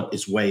talent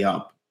is way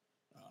up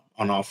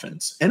on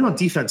offense and on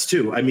defense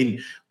too. I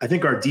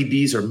think our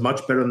DBs are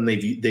much better than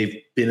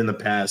they've been in the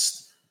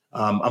past.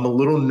 I'm a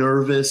little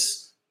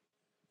nervous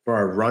for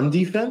our run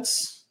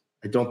defense.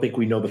 I don't think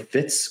we know the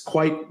fits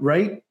quite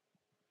right.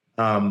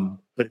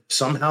 But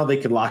somehow they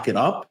could lock it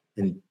up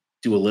and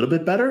do a little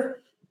bit better.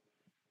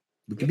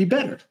 We could be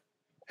better.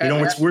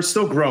 We're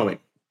still growing.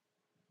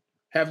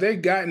 Have they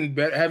gotten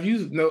better?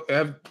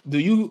 Do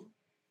you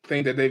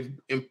think that they've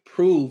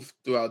improved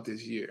throughout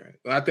this year?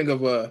 When I think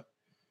of the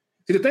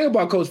thing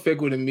about Coach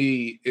Fickle to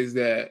me is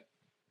that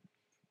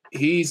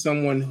he's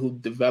someone who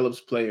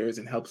develops players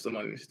and helps them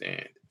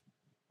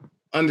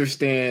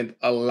understand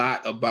a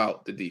lot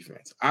about the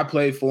defense. I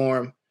played for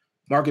him.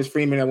 Marcus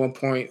Freeman at one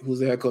point, who's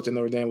the head coach at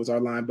Notre Dame, was our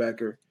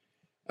linebacker.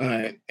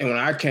 And when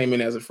I came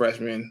in as a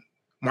freshman,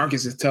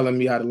 Marcus is telling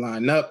me how to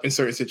line up in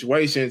certain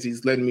situations.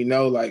 He's letting me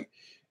know,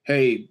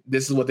 hey,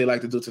 this is what they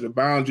like to do to the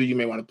boundary. You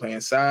may want to play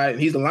inside.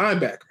 And he's a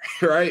linebacker,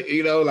 right?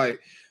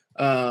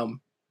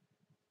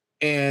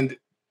 And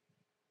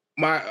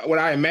what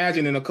I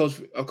imagine in a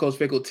Coach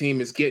Fickle team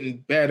is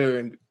getting better,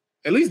 and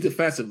at least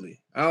defensively.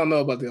 I don't know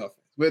about the offense,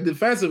 but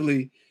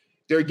defensively,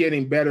 they're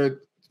getting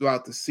better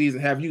throughout the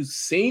season. Have you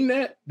seen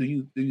that? Do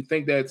you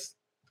think that's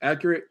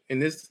accurate in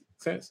this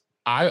sense?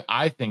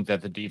 I think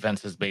that the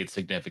defense has made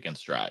significant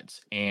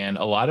strides, and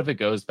a lot of it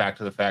goes back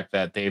to the fact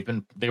that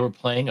they were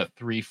playing a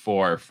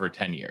 3-4 for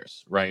 10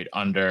 years, right?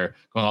 Going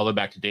all the way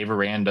back to Dave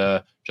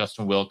Aranda,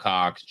 Justin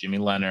Wilcox, Jimmy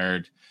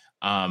Leonard.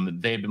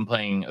 They've been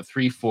playing a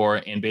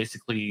 3-4, and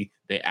basically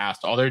they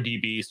asked all their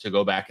DBs to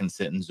go back and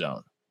sit in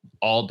zone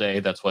all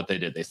day. That's what they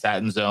did. They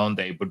sat in zone.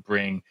 They would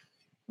bring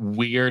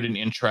weird and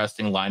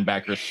interesting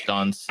linebacker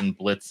stunts and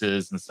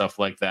blitzes and stuff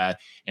like that,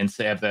 and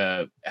say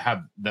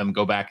have them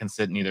go back and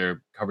sit in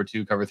either cover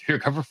 2, cover 3, or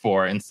cover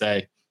 4 and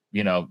say,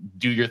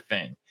 do your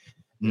thing.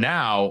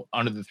 Now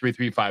under the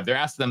 3-3-5, they're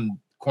asking them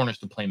corners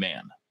to play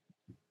man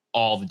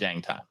all the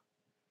dang time.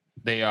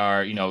 They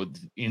are,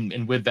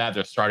 and with that,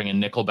 they're starting a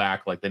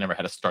nickelback like they never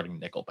had a starting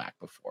nickelback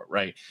before,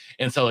 right?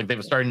 And so they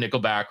have a starting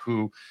nickelback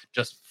who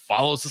just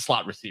follows the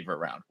slot receiver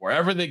around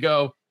wherever they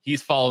go.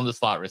 He's following the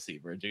slot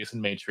receiver, Jason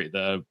Maitre,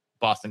 the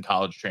Boston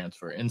College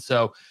transfer. And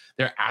so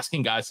they're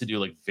asking guys to do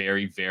like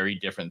very, very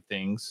different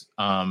things.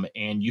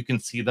 And you can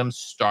see them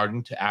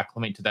starting to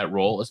acclimate to that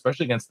role,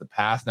 especially against the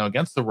pass. Now,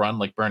 against the run,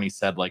 like Bernie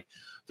said, like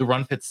the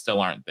run fits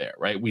still aren't there,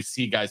 right? We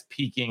see guys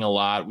peaking a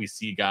lot. We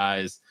see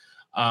guys,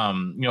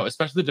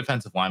 especially the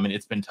defensive linemen.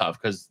 It's been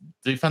tough because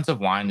the defensive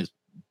line is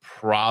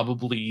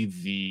probably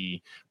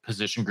the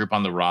position group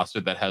on the roster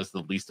that has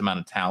the least amount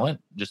of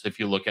talent. Just if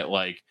you look at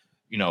like,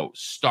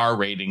 star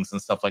ratings and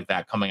stuff like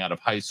that coming out of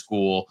high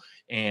school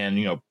and,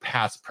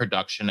 pass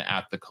production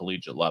at the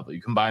collegiate level.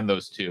 You combine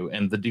those two,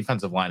 and the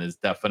defensive line is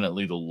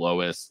definitely the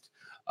lowest,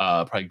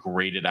 probably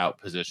graded out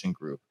position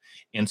group.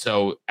 And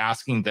so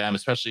asking them,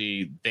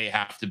 especially, they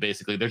have to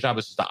basically, their job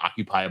is just to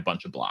occupy a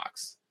bunch of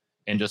blocks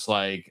and just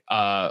like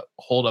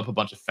hold up a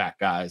bunch of fat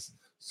guys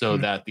so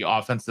that the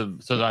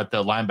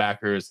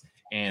linebackers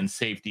and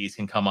safeties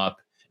can come up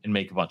and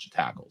make a bunch of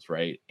tackles,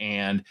 right?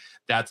 And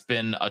that's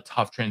been a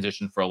tough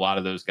transition for a lot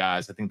of those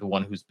guys. I think the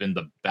one who's been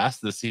the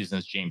best this season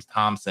is James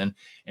Thompson,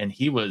 and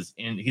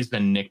he's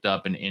been nicked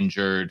up and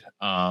injured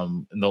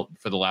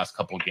for the last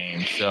couple of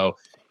games. So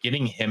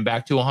getting him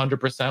back to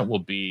 100% will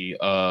be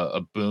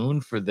a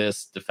boon for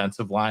this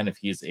defensive line if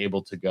he is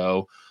able to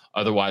go.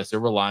 Otherwise, they're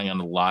relying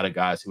on a lot of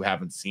guys who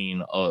haven't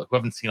seen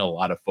a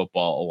lot of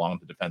football along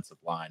the defensive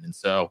line. And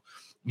so,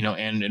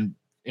 and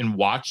in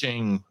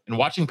watching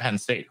Penn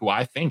State, who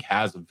I think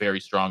has a very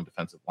strong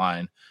defensive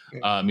line,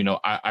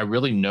 I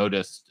really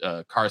noticed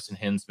Carson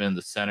Hinsman,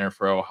 the center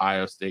for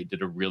Ohio State,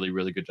 did a really,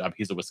 really good job.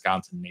 He's a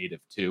Wisconsin native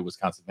too.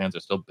 Wisconsin fans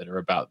are still bitter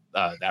about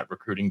that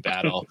recruiting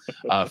battle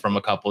from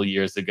a couple of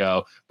years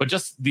ago. But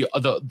just the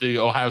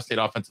Ohio State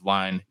offensive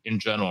line in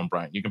general, and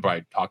Bryant, you can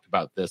probably talk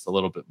about this a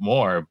little bit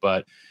more,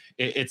 but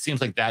it seems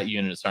like that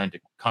unit is starting to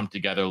come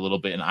together a little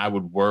bit, and I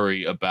would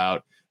worry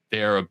about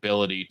their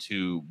ability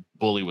to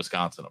bully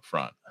Wisconsin up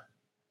front.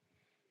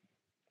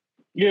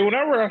 Yeah,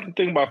 whenever I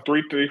think about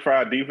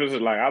 3-3-5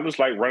 defenses, like I just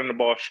like running the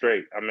ball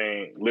straight. I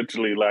mean,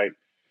 literally like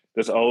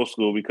this old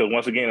school, because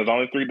once again, there's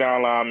only 3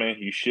 down linemen.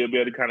 You should be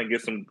able to kind of get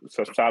some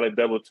solid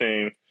double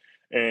team.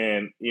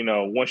 And,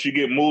 once you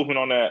get movement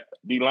on that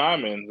D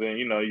lineman, then,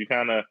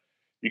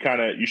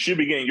 you should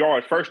be getting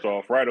yards first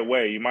off right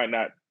away. You might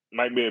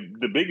be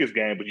the biggest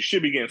game, but you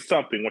should be getting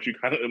something once you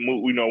kind of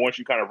move, once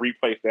you kind of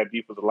replace that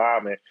defensive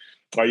lineman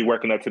while you're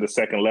working up to the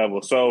second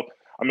level. So,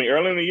 I mean,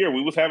 early in the year,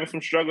 we was having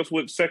some struggles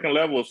with second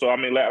level. So, I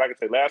mean, like I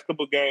said, last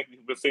couple of games,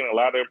 we've been seeing a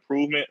lot of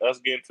improvement, us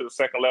getting to the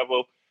second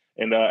level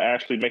and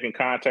actually making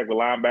contact with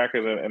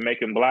linebackers and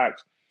making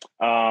blocks.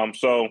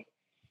 So,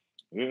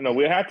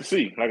 we'll have to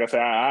see. Like I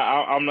said,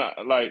 I'm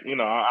not like,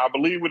 I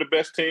believe we're the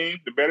best team,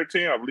 the better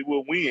team. I believe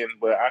we'll win,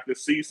 but I could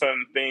see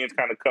some things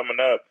kind of coming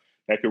up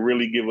that could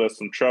really give us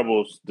some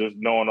troubles just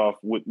knowing off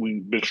what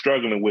we've been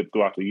struggling with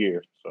throughout the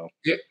year. So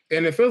yeah,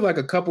 and it feels like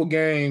a couple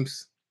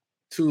games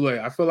too late.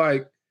 I feel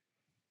like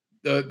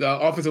the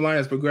offensive line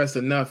has progressed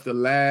enough the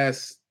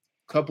last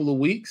couple of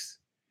weeks,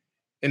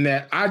 and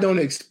that I don't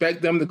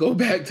expect them to go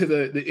back to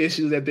the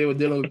issues that they were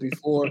dealing with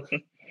before.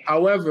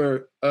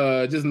 However,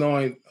 just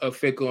knowing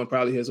Fickle and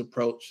probably his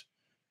approach,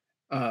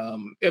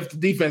 if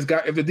the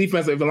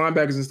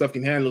linebackers and stuff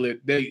can handle it,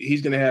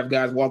 he's going to have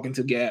guys walk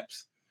into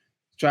gaps,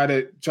 try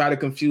to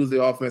confuse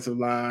the offensive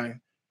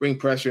line, bring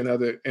pressure in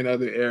other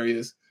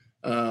areas.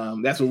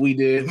 That's what we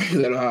did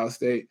at Ohio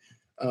State.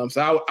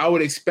 So I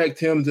would expect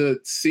him to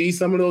see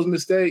some of those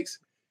mistakes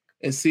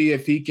and see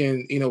if he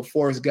can,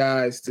 force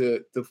guys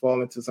to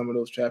fall into some of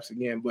those traps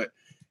again. But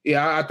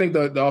yeah, I think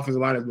the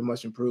offensive line has been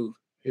much improved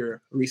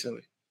here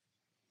recently.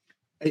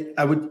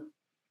 I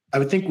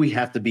would think we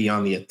have to be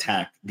on the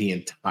attack the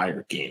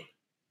entire game.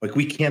 Like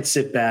we can't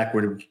sit back.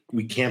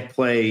 We can't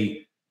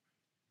play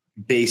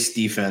base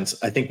defense.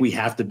 I think we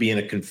have to be in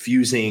a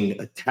confusing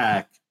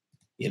attack,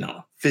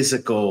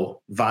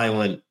 physical,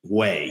 violent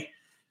way.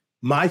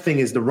 My thing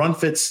is the run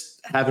fits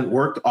haven't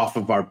worked off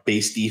of our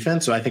base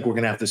defense. So I think we're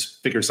going to have to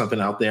figure something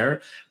out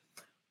there.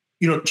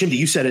 Chimdi,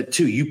 you said it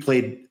too. You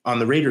played on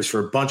the Raiders for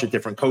a bunch of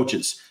different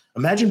coaches.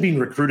 Imagine being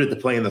recruited to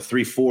play in the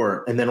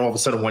 3-4, and then all of a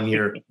sudden 1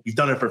 year, you've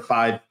done it for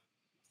 4,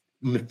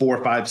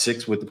 5,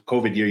 6 with the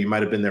COVID year. You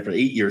might have been there for 8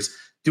 years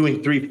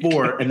doing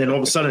 3-4, and then all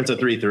of a sudden it's a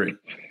 3-3.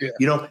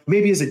 Yeah.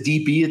 Maybe as a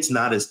DB, it's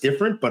not as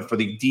different, but for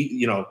the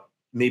D,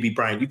 maybe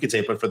Bryant, you could say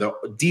it, but for the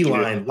D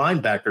line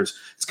linebackers,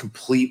 it's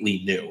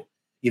completely new.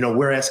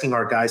 We're asking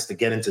our guys to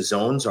get into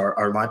zones. I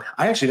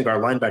actually think our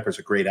linebackers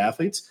are great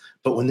athletes,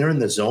 but when they're in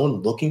the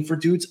zone looking for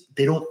dudes,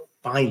 they don't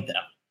find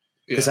them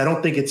because I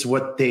don't think it's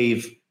what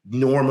they've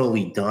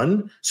normally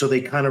done. So they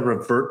kind of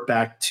revert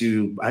back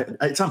to,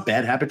 it's not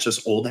bad habits,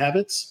 just old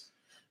habits.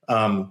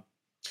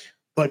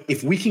 But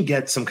if we can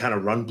get some kind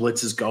of run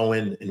blitzes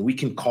going and we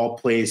can call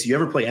plays, you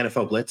ever play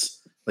NFL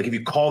blitz? Like if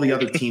you call the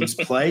other team's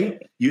play,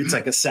 it's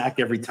like a sack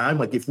every time.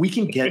 Like if we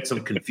can get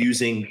some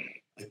confusing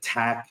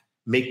attack,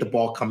 make the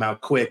ball come out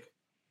quick,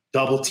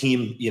 double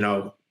team,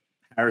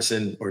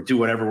 Harrison, or do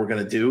whatever we're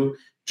going to do,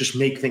 just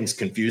make things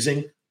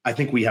confusing. I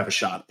think we have a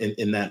shot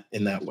in that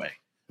way.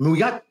 I mean, we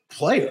got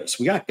players,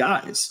 we got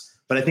guys,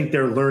 but I think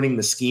they're learning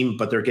the scheme,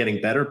 but they're getting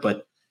better.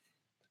 But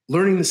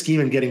learning the scheme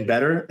and getting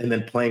better and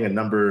then playing a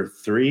number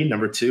 3,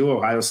 number 2,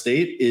 Ohio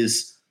State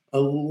is a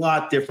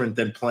lot different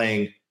than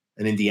playing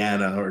an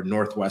Indiana or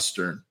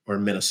Northwestern or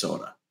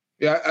Minnesota.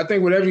 Yeah, I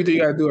think whatever you do,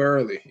 you got to do it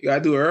early. You got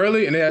to do it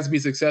early, and it has to be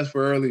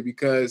successful early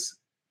because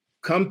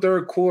come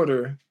third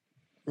quarter,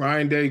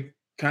 Ryan Day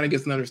kind of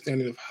gets an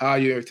understanding of how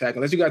you're attacking.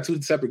 Unless you got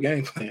 2 separate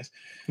game plans,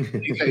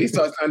 he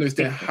starts to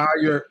understand how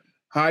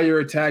you're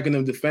attacking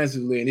them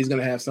defensively, and he's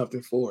going to have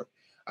something for it.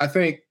 I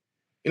think,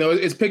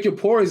 it's pick your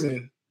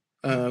poison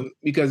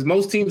because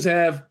most teams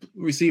have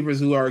receivers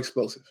who are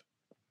explosive,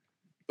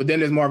 but then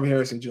there's Marvin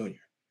Harrison Jr.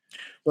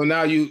 So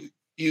now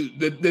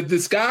the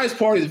disguise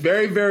part is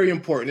very, very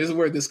important. This is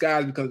where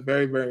disguise becomes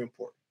very, very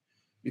important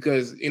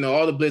because,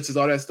 all the blitzes,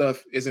 all that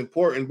stuff is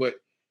important, but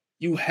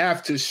you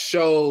have to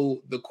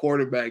show the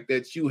quarterback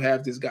that you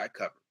have this guy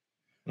covered.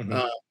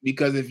 Mm-hmm.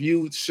 Because if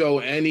you show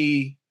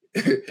any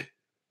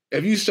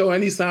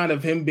sign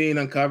of him being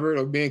uncovered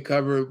or being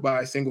covered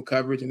by single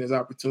coverage and his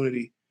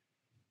opportunity,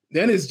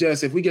 then it's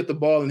just, if we get the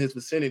ball in his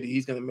vicinity,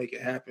 he's going to make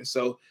it happen.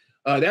 So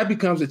that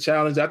becomes a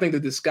challenge. I think the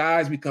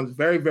disguise becomes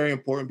very, very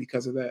important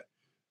because of that.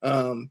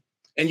 And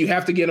you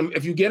have to get them,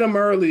 if you get them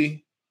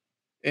early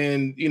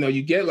and,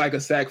 you get like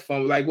a sack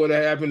fumble, like what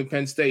happened to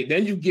Penn State,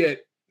 then you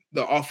get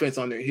the offense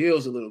on their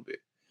heels a little bit.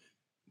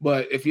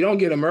 But if you don't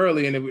get them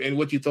early and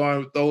what you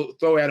throw at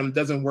them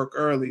doesn't work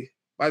early,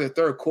 by the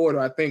third quarter,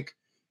 I think,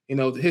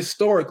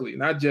 historically,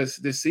 not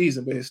just this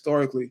season, but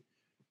historically,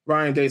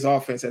 Ryan Day's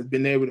offense has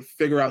been able to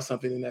figure out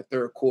something in that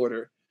third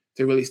quarter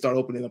to really start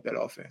opening up that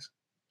offense.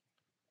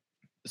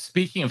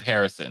 Speaking of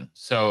Harrison,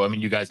 so,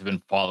 you guys have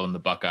been following the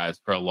Buckeyes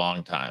for a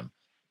long time.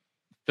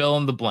 Fill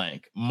in the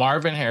blank.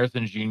 Marvin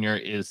Harrison Jr.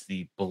 is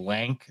the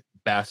blank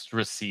best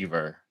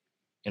receiver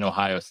in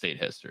Ohio State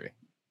history.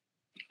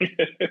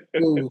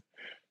 Go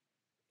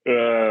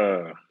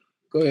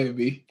ahead,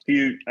 B.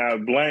 He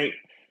blank.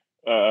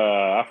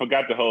 I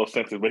forgot the whole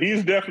sentence, but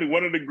he's definitely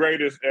one of the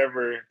greatest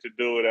ever to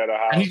do it at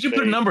Ohio State. And you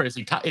put a number. Is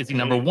he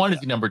number 1? Is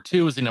he number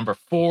 2? Is he number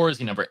 4? Is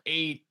he number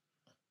 8?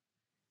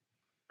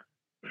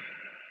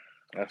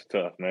 That's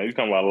tough, man. You're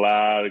talking about a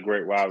lot of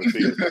great wide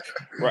receivers.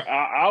 Right,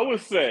 I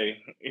would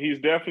say he's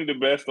definitely the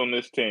best on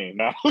this team.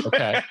 Now,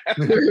 okay.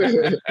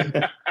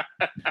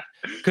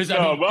 Because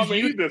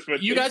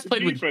you guys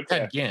played with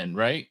Ted Ginn,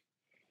 right?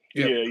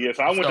 Yeah.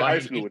 So I went to high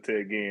school with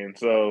Ted Ginn.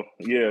 So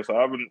so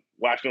I've been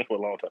watching him for a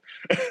long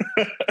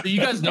time. So you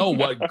guys know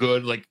what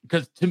good,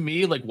 because to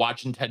me,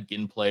 watching Ted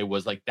Ginn play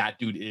was that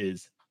dude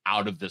is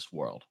out of this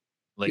world,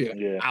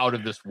 out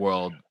of this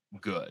world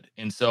good.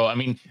 And so,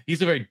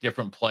 he's a very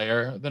different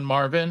player than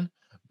Marvin,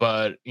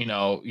 but he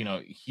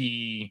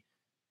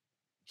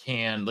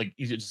can,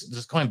 he's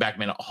just going back,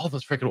 man, all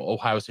those freaking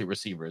Ohio State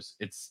receivers.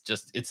 It's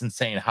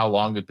insane how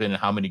long it's been and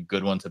how many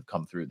good ones have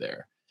come through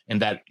there. And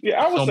that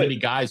many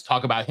guys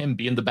talk about him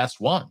being the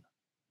best one.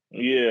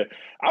 Yeah.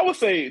 I would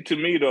say, to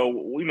me, though,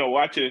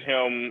 watching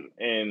him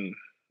and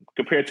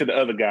compared to the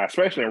other guys,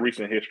 especially in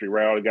recent history,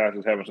 right? All the guys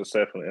that's having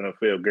success in the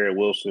NFL, Garrett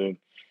Wilson,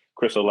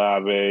 Chris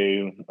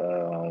Olave,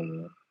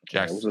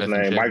 what's his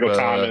name? Michael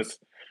Thomas,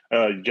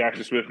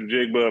 Jackson Smith and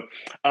Jigba.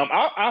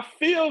 I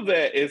feel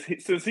that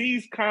since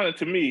he's kind of,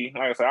 to me,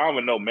 like I said, I don't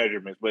even know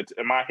measurements, but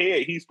in my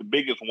head, he's the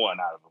biggest one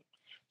out of them.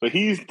 But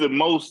he's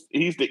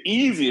the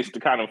easiest to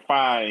kind of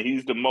find.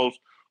 He's the most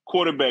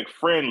quarterback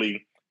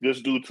friendly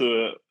just due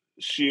to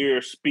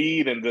sheer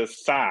speed and the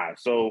size.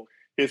 So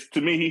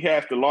to me, he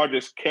has the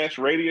largest catch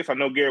radius. I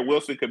know Garrett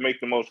Wilson could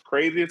make the most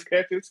craziest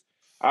catches,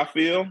 I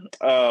feel,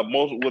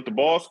 most with the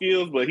ball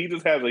skills, but he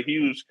just has a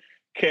huge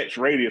catch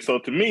radius. So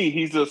to me,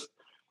 he just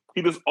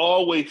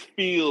always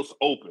feels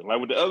open.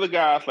 Like with the other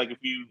guys,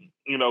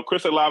 if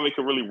Chris Olave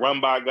could really run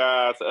by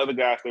guys. The other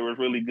guys, they were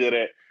really good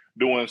at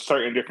doing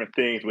certain different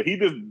things, but he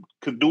just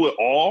could do it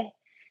all.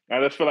 And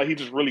I just feel like he's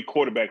just really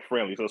quarterback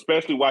friendly. So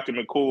especially watching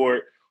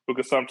McCord, who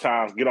could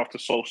sometimes get off to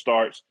slow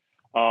starts.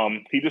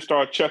 He just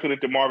started chucking it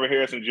to Marvin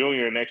Harrison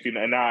Jr. next year,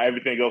 and now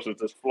everything else is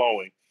just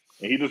flowing.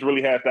 And he just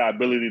really has the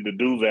ability to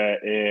do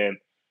that. And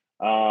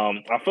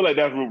I feel like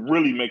that's what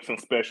really makes him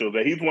special,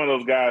 that he's one of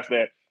those guys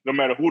that no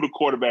matter who the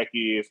quarterback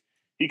is,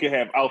 he can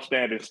have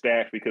outstanding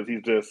stats because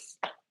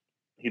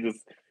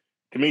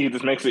to me, he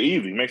just makes it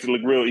easy, makes it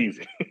look real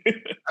easy.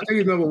 I think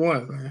he's number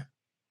 1, man.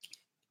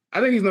 I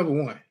think he's number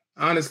 1.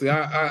 Honestly, and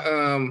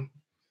I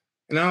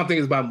don't think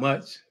it's by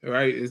much,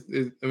 right?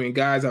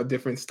 Guys have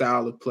different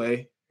style of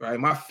play, right?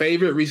 My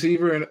favorite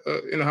receiver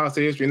in Ohio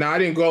State history. Now, I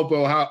didn't grow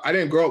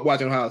up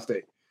watching Ohio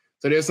State,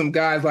 so there's some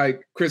guys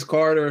like Chris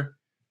Carter,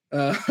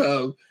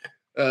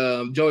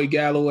 Joey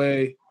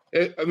Galloway.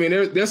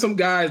 There's some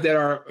guys that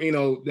are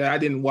that I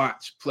didn't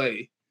watch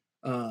play.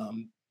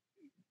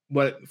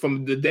 But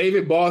from the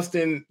David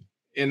Boston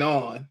and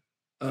on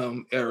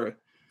era,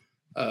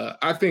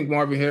 I think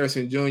Marvin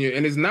Harrison Jr.,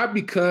 and it's not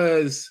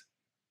because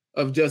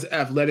of just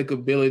athletic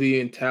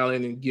ability and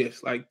talent and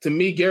gifts. To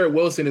me, Garrett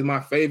Wilson is my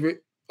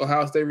favorite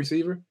Ohio State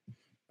receiver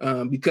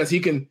because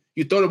you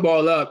throw the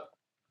ball up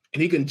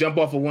and he can jump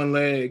off of one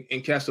leg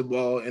and catch the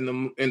ball in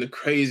the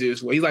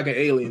craziest way. He's like an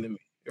alien to me,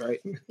 right?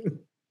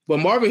 But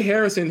Marvin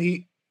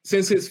Harrison,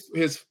 since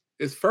his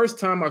it's first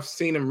time I've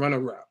seen him run a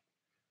route.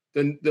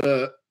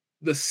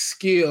 The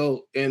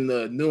skill and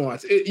the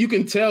nuance. You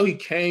can tell he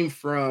came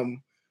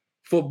from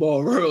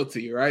football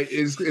royalty, right?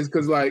 It's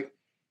because like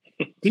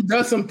he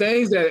does some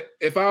things that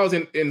if I was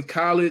in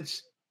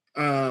college,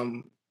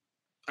 I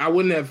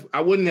wouldn't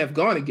have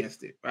gone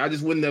against it. I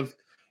just wouldn't have.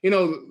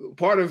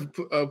 Part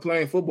of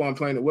playing football and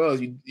playing it well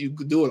is you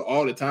could do it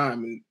all the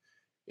time, and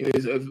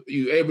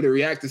you're able to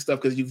react to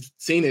stuff because you've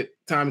seen it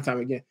time and time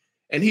again.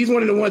 And he's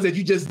one of the ones that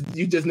you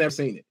just never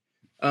seen it.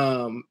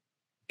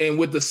 And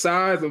with the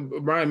size of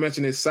Brian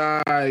mentioned his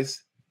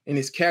size and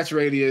his catch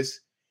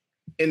radius,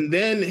 and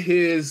then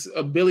his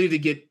ability to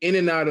get in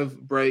and out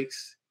of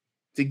breaks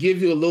to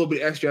give you a little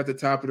bit extra at the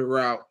top of the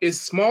route.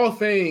 It's small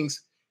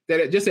things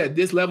that just at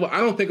this level, I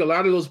don't think a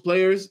lot of those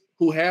players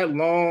who had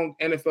long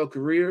NFL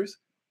careers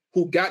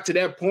who got to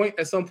that point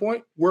at some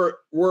point were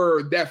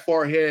that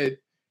far ahead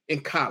in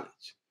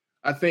college.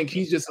 I think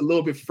he's just a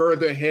little bit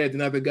further ahead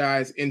than other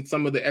guys in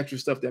some of the extra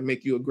stuff that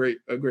make you a great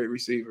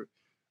receiver.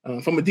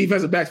 From a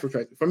defensive back's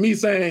perspective. For me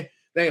saying,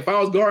 dang, if I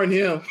was guarding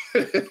him,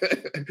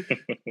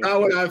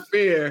 how would I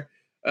fare?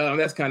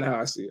 That's kind of how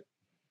I see it.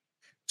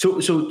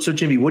 So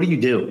Jimmy, what do you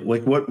do?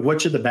 Like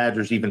what should the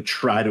Badgers even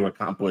try to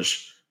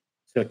accomplish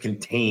to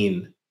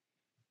contain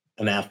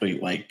an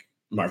athlete like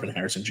Marvin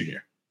Harrison Jr.?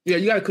 Yeah,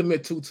 you got to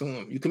commit two to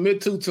him. You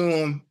commit two to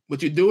him,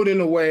 but you do it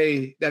in a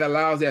way that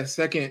allows that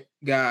second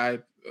guy,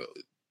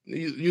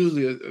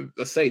 usually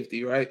a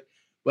safety, right?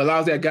 But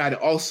allows that guy to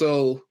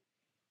also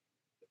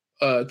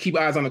keep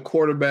eyes on the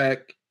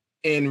quarterback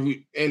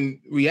and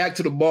react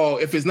to the ball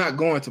if it's not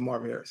going to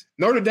Marvin Harrison.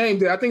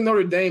 I think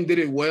Notre Dame did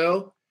it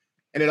well,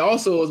 and it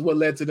also is what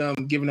led to them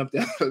giving up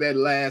that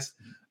last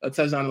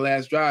touchdown on the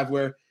last drive,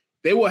 where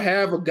they will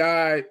have a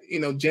guy,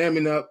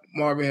 jamming up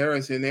Marvin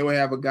Harrison. They will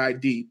have a guy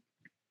deep.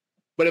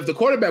 But if the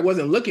quarterback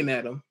wasn't looking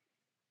at him,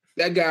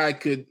 that guy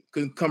could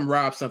come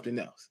rob something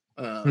else.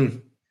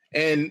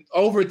 And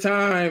over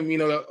time,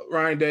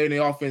 Ryan Day and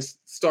the offense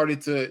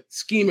started to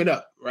scheme it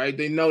up, right?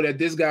 They know that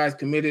this guy's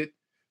committed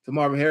to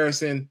Marvin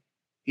Harrison.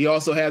 He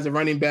also has a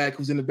running back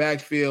who's in the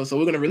backfield. So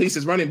we're going to release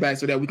his running back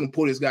so that we can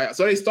pull this guy out.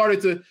 So they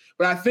started to,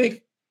 but I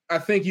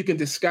think you can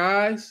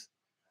disguise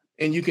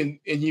and you can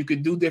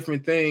do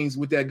different things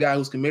with that guy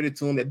who's committed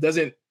to him that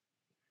doesn't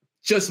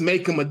just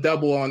make him a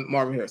double on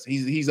Marvin Harrison.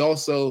 He's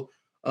also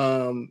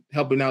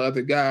helping out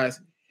other guys.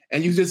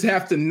 And you just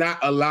have to not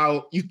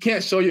allow, you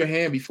can't show your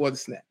hand before the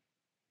snap.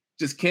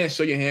 Just can't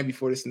show your hand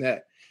before the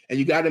snap. And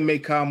you got to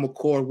make Kyle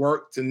McCord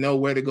work to know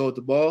where to go with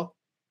the ball.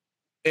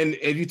 And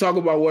if you talk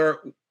about where,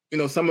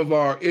 some of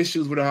our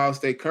issues with Ohio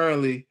State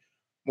currently,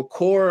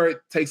 McCord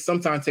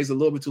sometimes takes a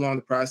little bit too long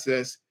to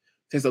process,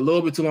 takes a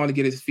little bit too long to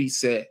get his feet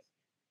set.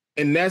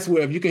 And that's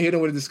where if you can hit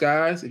him with a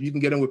disguise, if you can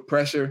get him with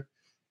pressure,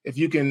 if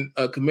you can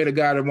commit a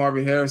guy to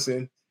Marvin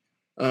Harrison,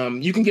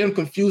 you can get him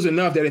confused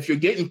enough that if you're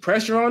getting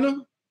pressure on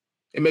him,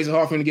 it makes it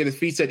hard for him to get his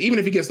feet set. Even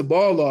if he gets the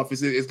ball off,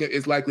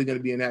 it's likely going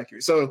to be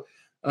inaccurate. So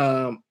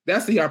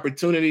that's the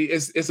opportunity.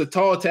 It's a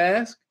tall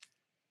task,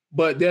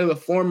 but there's a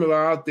formula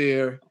out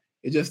there.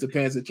 It just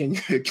depends. Can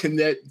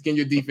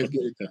your defense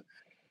get it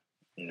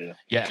done?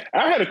 Yeah.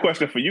 I had a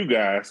question for you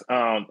guys.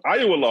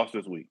 Iowa lost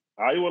this week,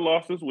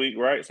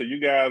 right? So you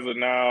guys are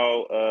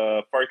now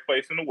first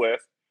place in the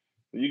West.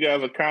 You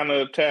guys are kind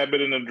of a tad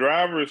bit in the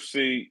driver's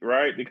seat,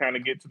 right? To kind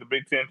of get to the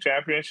Big Ten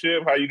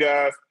championship. How you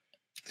guys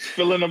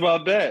feeling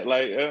about that?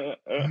 Like,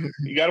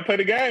 you got to play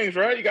the games,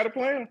 right? You got to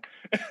play them.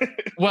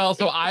 Well,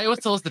 so Iowa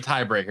still is the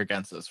tiebreaker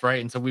against us,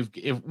 right? And so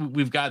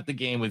we've got the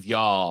game with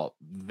y'all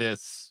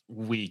this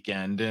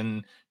weekend,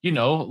 and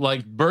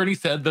like Birdie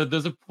said, that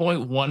there's a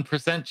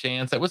 0.1%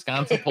 chance that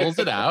Wisconsin pulls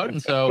it out.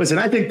 And so, listen,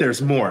 I think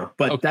there's more,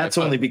 but that's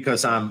only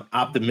because I'm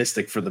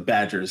optimistic for the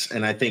Badgers,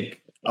 and I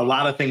think a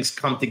lot of things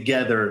come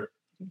together.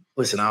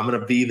 Listen, I'm going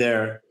to be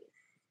there.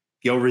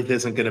 Gilreath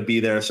isn't going to be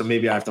there, so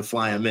maybe I have to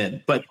fly him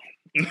in. But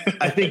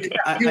I think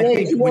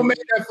you won't make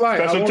that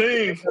flight. Special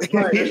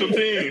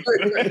teams.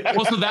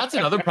 Well, so that's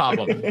another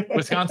problem.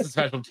 Wisconsin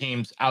special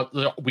teams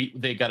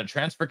they got a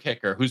transfer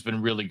kicker who's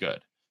been really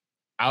good.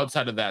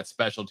 Outside of that,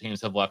 special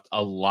teams have left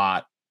a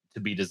lot to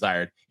be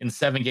desired. In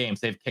 7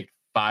 games, they've kicked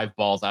 5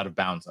 balls out of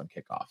bounds on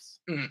kickoffs,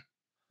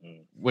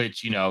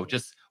 which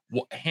just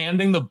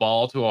handing the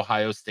ball to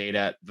Ohio State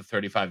at the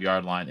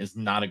 35-yard line is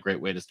not a great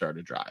way to start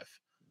a drive.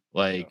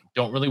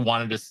 Don't really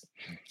want to just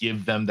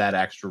give them that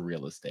extra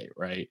real estate,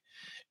 right?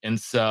 And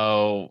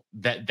so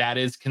that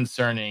is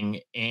concerning.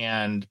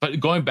 But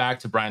going back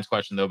to Brian's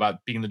question, though,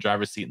 about being the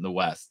driver's seat in the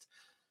West,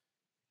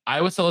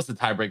 Iowa still has the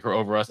tiebreaker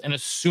over us. And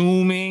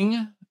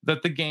assuming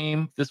that the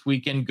game this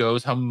weekend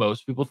goes how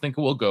most people think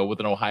it will go with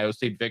an Ohio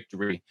State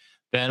victory,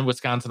 then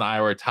Wisconsin and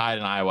Iowa are tied,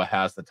 and Iowa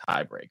has the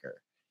tiebreaker.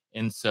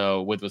 And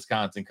so with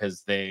Wisconsin,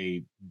 because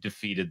they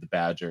defeated the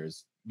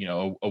Badgers,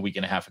 a week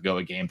and a half ago,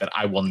 a game that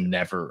I will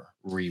never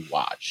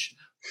rewatch.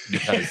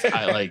 because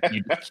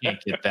you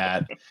can't get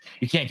that.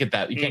 You can't get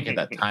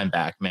that time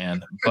back,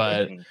 man.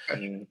 But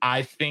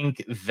I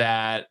think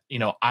that,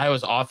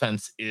 Iowa's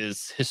offense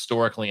is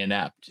historically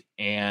inept,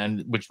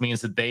 and which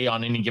means that they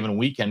on any given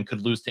weekend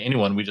could lose to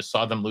anyone. We just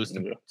saw them lose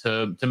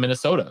to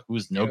Minnesota,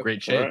 who's no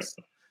great shakes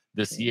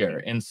this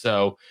year. And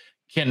so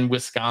can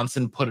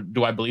Wisconsin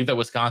do I believe that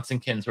Wisconsin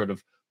can sort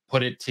of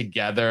put it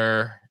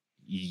together?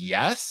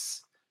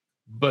 Yes,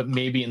 but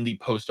maybe in the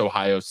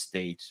post-Ohio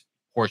State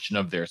portion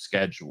of their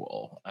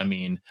schedule. I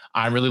mean,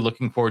 I'm really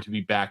looking forward to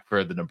be back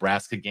for the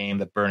Nebraska game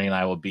that Bernie and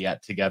I will be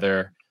at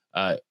together,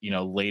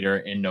 later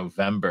in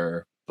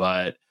November.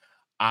 But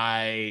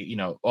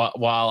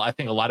while I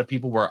think a lot of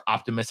people were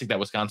optimistic that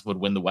Wisconsin would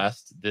win the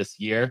West this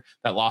year,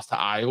 that loss to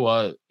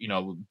Iowa,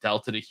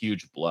 dealt it a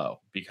huge blow,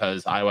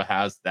 because Iowa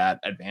has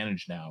that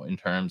advantage now in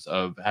terms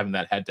of having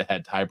that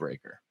head-to-head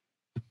tiebreaker.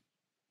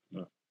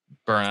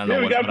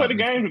 We got to play the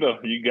games, though.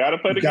 You got to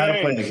play the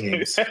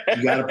games.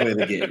 You got to play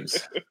the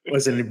games.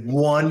 Listen,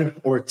 one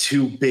or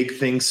two big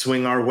things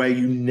swing our way.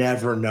 You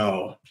never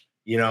know.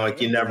 You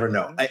never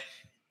know.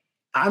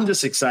 I'm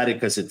just excited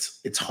because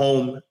it's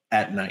home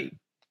at night.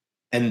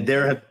 And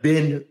there have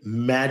been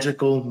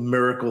magical,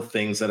 miracle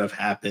things that have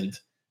happened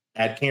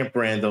at Camp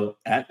Randall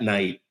at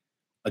night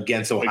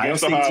against Ohio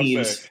State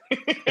teams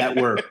that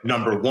were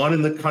number one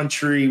in the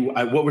country.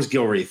 What was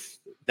Gilreath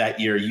that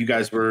year? You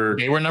guys were.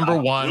 They were number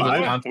one.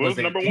 Wisconsin was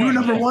number one. You were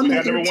number one. We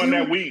got number one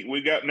that week.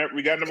 We got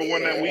number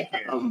one that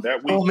weekend.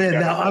 Oh man,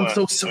 now I'm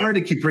so sorry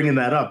to keep bringing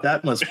that up.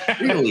 That must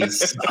really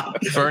suck.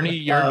 Bernie,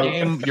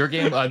 your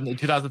game, the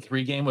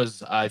 2003 game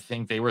was, I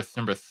think they were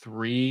number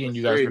 3, and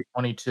you guys were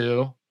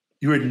 22.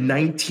 You were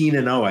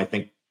 19-0, I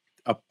think,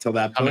 up till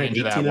that point. Coming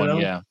into that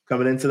one, yeah.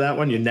 Coming into that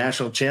one, you're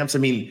national champs. I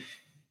mean,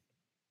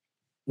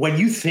 when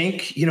you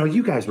think,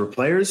 you guys were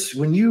players,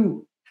 when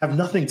you have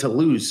nothing to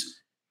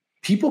lose,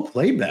 people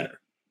play better.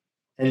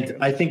 And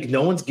I think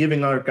no one's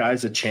giving our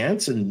guys a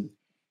chance. And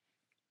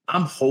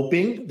I'm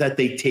hoping that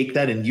they take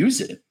that and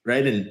use it,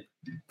 right? And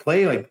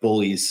play like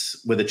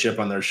bullies with a chip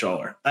on their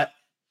shoulder.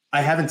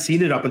 I haven't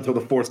seen it up until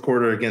the fourth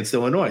quarter against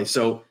Illinois.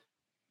 So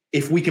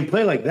if we can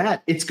play like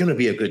that, it's going to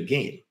be a good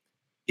game.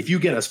 If you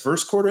get us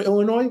first quarter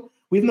Illinois,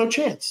 we have no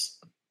chance.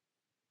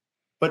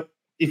 But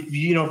if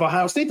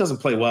Ohio State doesn't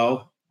play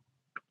well,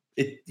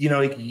 you're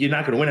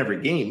not going to win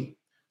every game.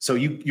 So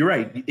you're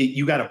right.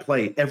 You got to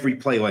play every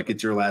play like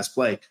it's your last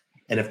play.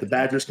 And if the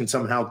Badgers can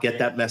somehow get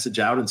that message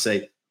out and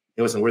say,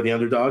 hey, listen, we're the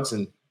underdogs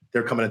and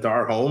they're coming into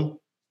our home,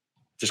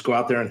 just go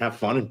out there and have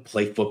fun and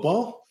play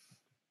football.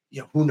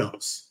 Who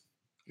knows?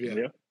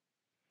 Yeah.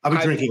 I'll be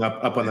drinking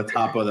up on the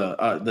top of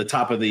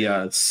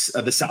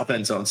the south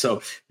end zone.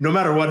 So no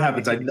matter what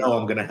happens, I know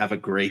I'm going to have a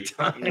great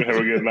time. Have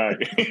a good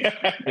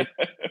night.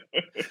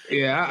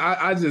 Yeah,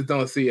 I just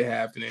don't see it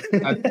happening.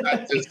 I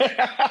just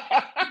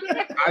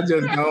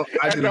don't.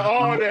 I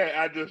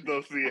just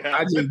don't see it happening.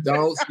 I just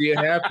don't see it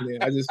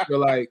happening. I just feel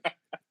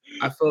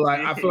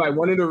like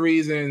one of the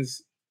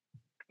reasons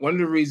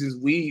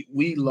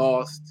we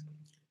lost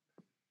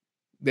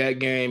that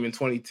game in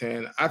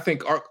 2010. I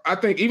think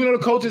even though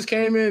the coaches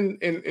came in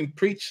and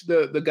preached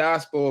the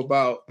gospel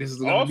about this is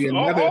going to be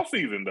another all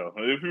season though.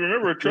 If you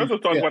remember, Tress was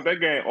talking about that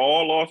game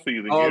all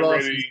season. Get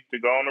ready to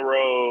go on the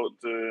road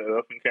to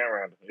up in Camp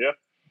Randall. Yeah.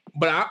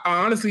 But I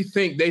honestly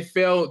think they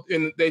fell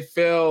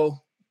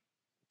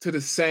to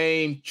the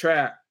same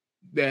trap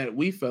that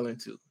we fell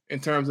into in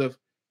terms of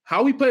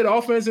how we played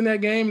offense in that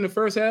game in the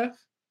first half.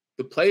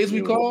 The plays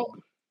we called,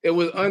 it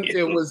was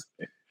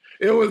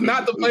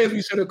not the plays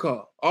we should have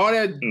called. All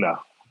that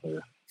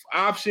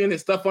option and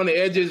stuff on the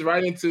edges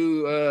right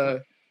into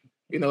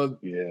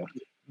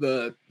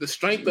the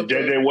strength of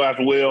JJ Watt's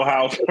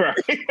wheelhouse, right?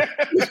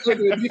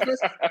 The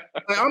defense.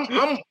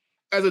 I'm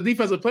as a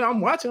defensive player, I'm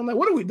watching. I'm like,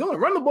 what are we doing?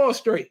 Run the ball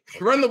straight.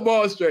 Run the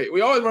ball straight.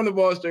 We always run the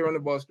ball straight.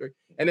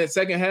 And then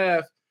second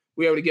half,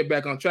 we were able to get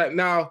back on track.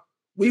 Now,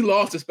 we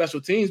lost the special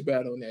teams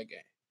battle in that game.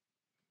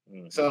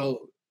 Mm-hmm.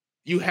 So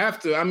you have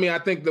to. I mean, I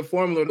think the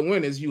formula to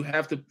win is you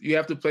have to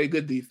play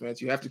good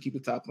defense. You have to keep the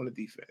top on the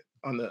defense,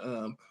 on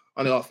the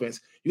offense.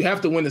 You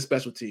have to win the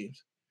special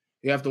teams.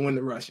 You have to win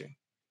the rushing.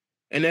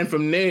 And then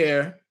from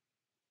there,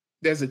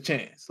 there's a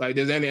chance. Like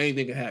there's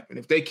anything can happen.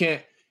 If they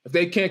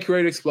can't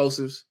create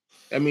explosives,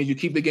 that means you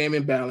keep the game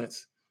in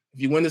balance.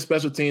 If you win the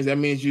special teams, that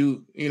means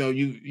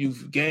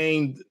you've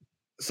gained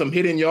some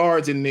hidden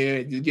yards in there.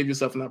 You give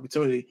yourself an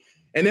opportunity.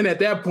 And then at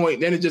that point,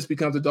 then it just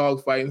becomes a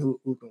dogfight and who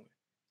can win.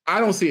 I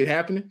don't see it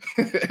happening.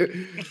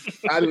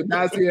 I do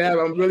not see it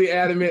happening. I'm really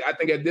adamant. I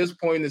think at this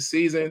point in the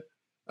season,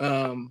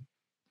 and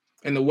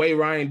the way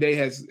Ryan Day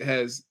has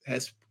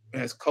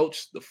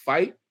coached the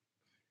fight,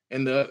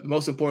 and the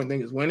most important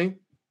thing is winning,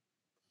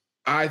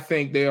 I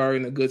think they are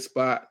in a good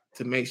spot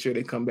to make sure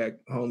they come back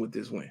home with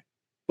this win.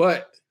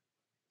 But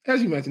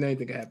as you mentioned,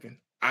 anything can happen.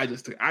 I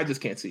just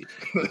can't see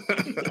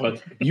it.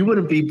 But you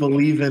wouldn't be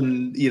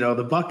believing,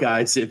 the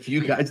Buckeyes if you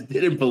guys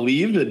didn't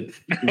believe, and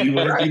you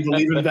wouldn't be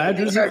believing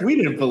Badgers if we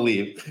didn't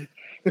believe.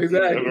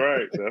 Exactly.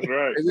 That's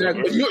right.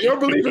 Exactly. Your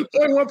belief is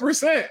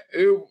 21%.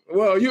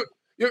 Well,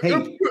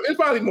 It's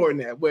probably more than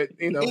that, but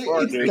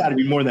it's got to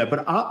be more than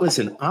that. But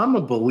listen, I'm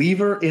a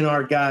believer in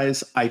our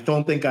guys. I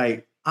don't think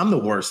I'm the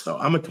worst though.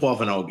 I'm a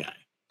 12-0 guy.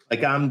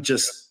 Like I'm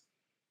just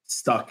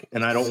stuck,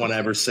 and I don't want to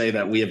ever say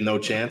that we have no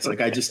chance. Like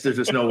there's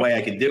just no way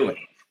I can do it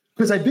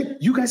because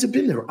you guys have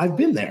been there. I've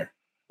been there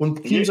when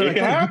teams are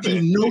like,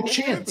 no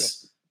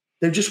chance.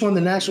 They just won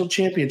the national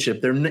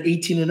championship. They're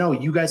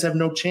 18-0. You guys have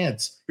no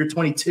chance. You're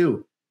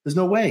 22. There's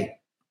no way.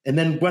 And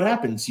then what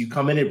happens? You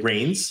come in, it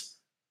rains,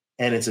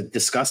 and it's a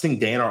disgusting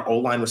day, and our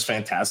O-line was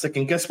fantastic.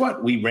 And guess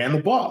what? We ran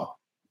the ball.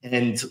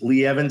 And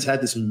Lee Evans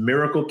had this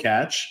miracle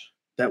catch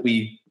that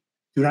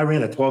I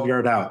ran a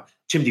 12-yard out.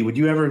 Chimdi, would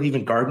you ever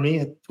even guard me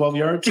at 12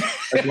 yards?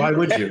 Like, why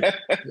would you?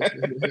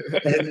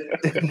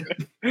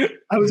 and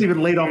I was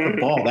even laid off the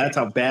ball. That's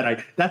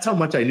how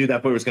much I knew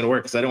that play was going to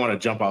work because I didn't want to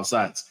jump off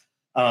sides.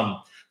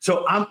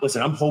 So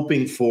I'm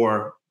hoping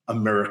for a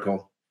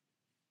miracle.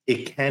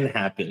 It can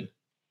happen.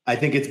 I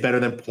think it's better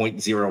than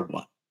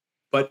 0.01.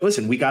 But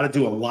listen, we got to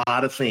do a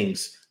lot of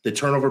things. The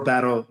turnover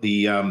battle,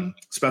 the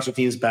special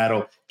teams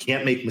battle,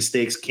 can't make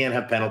mistakes, can't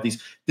have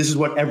penalties. This is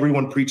what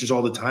everyone preaches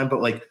all the time,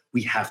 but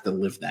we have to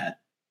live that.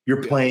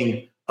 You're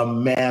playing a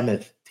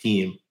mammoth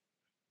team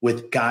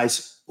with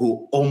guys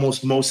who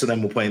most of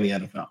them will play in the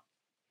NFL.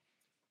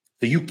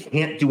 So you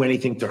can't do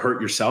anything to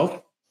hurt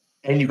yourself,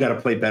 and you got to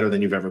play better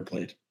than you've ever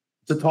played.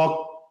 It's a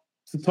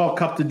tall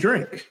cup to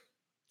drink.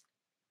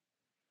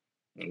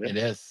 It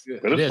is.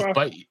 It is.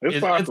 But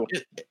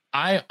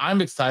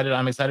I'm excited.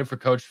 I'm excited for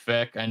Coach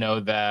Fick. I know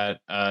that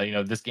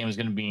this game is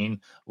going to mean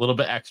a little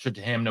bit extra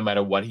to him, no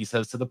matter what he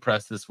says to the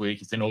press this week.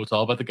 He's saying, "Oh, it's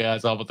all about the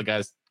guys, all about the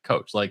guys."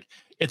 Coach,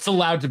 it's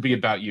allowed to be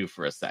about you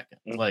for a second.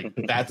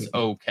 That's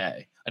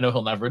okay. I know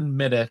he'll never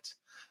admit it,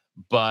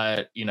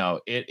 but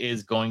it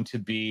is going to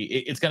be.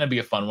 It's going to be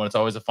a fun one. It's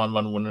always a fun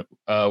one when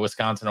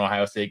Wisconsin and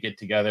Ohio State get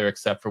together,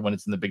 except for when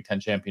it's in the Big Ten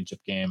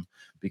championship game,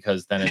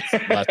 because then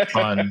it's less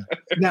fun.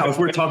 Now, if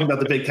we're talking about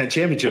the Big Ten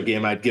championship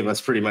game, I'd give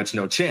us pretty much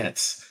no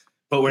chance.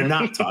 But we're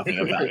not talking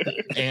about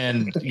that.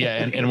 And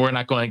we're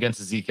not going against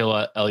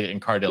Ezekiel Elliott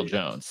and Cardale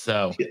Jones.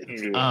 So,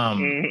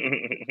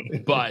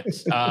 but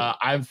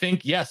I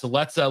think, so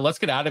let's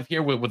get out of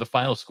here with a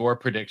final score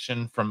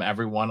prediction from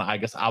everyone. I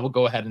guess I will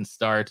go ahead and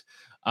start.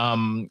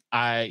 I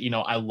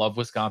love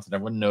Wisconsin.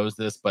 Everyone knows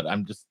this, but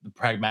I'm just the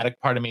pragmatic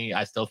part of me.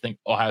 I still think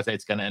Ohio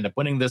State's going to end up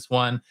winning this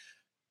one.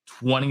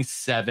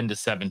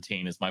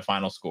 27-17 is my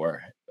final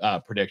score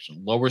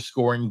prediction. Lower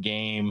scoring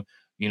game.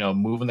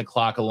 Moving the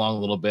clock along a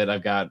little bit. I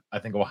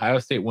think Ohio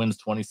State wins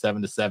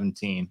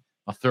 27-17.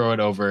 I'll throw it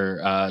over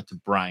to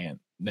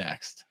Bryant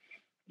next.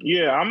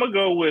 Yeah, I'm gonna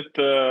go with.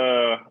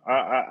 I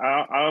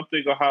don't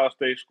think Ohio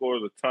State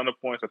scores a ton of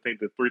points. I think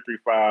the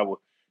 3-3-5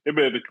 they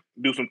better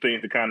do some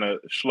things to kind of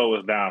slow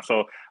us down.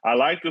 So I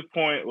like this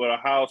point with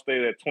Ohio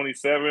State at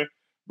 27,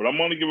 but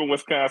I'm only giving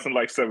Wisconsin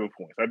 7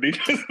 points. I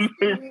think this is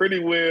doing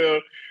pretty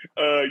well.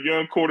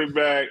 Young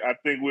quarterback. I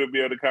think we'll be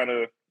able to kind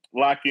of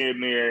lock in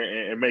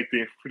there and make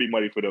things pretty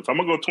muddy for them. So I'm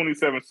going to go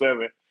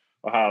 27-7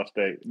 Ohio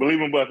State.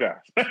 Believe in Buckeyes.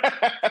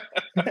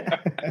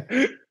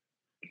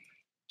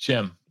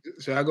 Jim.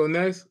 Should I go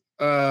next?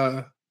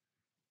 I'm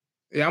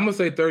going to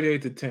say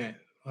 38-10.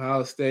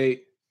 Ohio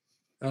State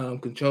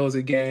controls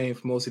the game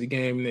for most of the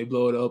game, and they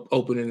blow it up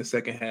open in the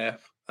second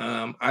half.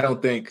 I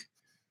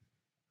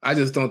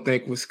just don't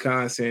think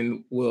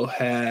Wisconsin will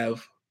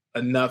have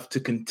enough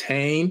to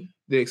contain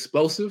the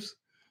explosives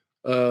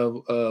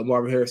of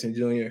Marvin Harrison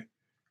Jr.,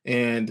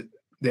 and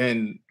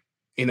then,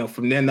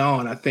 from then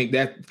on, I think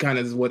that kind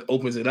of is what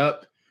opens it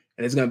up,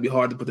 and it's going to be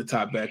hard to put the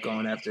top back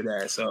on after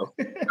that. So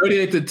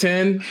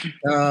 38-10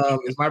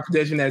 is my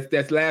prediction.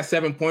 That's last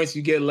 7 points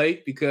you get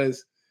late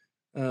because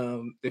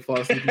they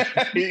fall asleep.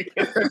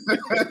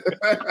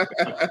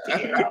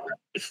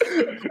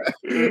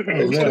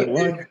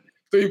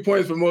 3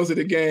 points for most of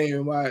the game,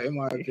 in my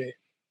opinion.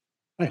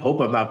 I hope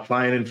I'm not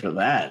flying in for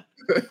that.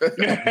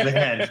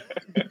 Man.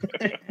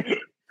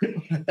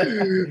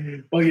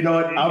 Well, you know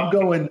what?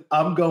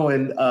 I'm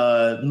going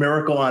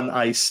Miracle on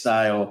Ice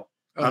style.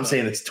 I'm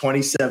saying it's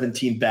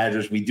 2017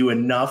 Badgers. We do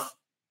enough.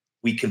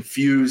 We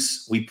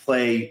confuse. We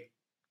play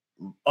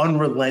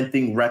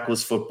unrelenting,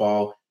 reckless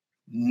football.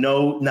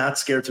 No, not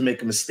scared to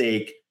make a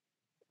mistake.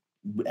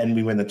 And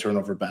we win the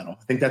turnover battle.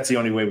 I think that's the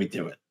only way we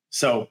do it.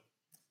 So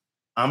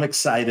I'm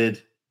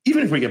excited.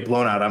 Even if we get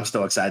blown out, I'm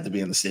still excited to be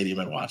in the stadium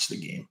and watch the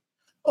game.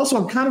 Also,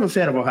 I'm kind of a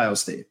fan of Ohio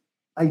State.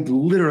 I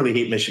literally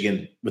hate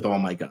Michigan with all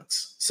my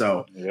guts.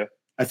 So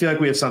I feel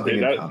like we have something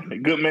in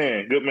common. Good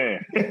man.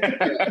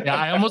 Yeah,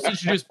 I almost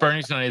introduced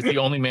Bernie tonight as the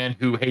only man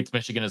who hates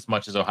Michigan as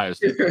much as Ohio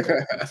State.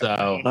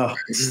 So, I'm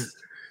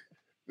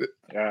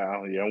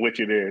with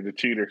you there. The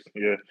cheaters.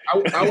 Yeah. I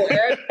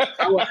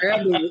will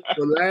add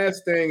the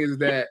last thing is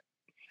that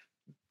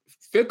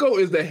Fickle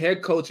is the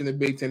head coach in the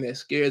Big Ten that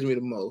scares me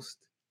the most.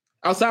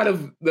 Outside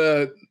of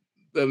the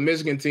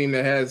Michigan team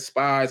that has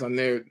spies on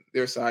their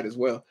side as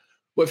well.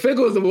 But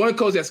Fickle is the one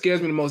coach that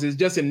scares me the most. Is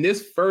just in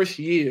this first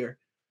year,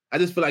 I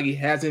just feel like he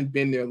hasn't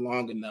been there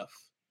long enough.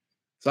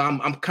 So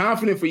I'm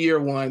confident for year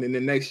one, and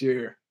then next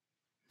year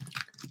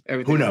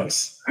Everything. Who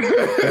knows?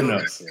 Who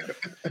knows?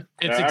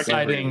 It's I can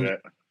exciting. believe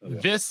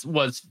that. This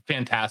was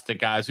fantastic,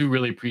 guys. We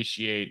really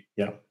appreciate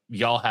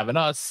y'all having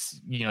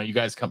us. You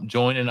guys come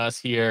joining us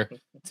here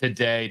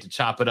today to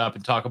chop it up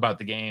and talk about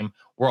the game.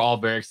 We're all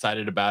very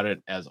excited about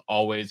it, as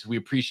always. We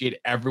appreciate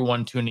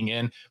everyone tuning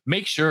in.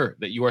 Make sure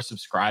that you are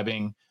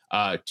subscribing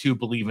to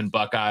Believe in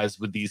Buckeyes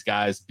with these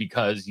guys,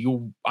 because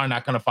you are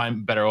not going to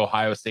find better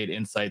Ohio State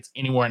insights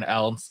anywhere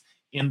else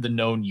in the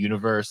known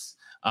universe.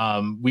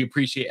 We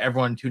appreciate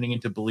everyone tuning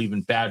into Believe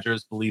in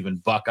Badgers, Believe in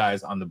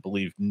Buckeyes on the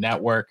Believe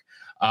Network,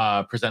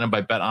 presented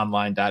by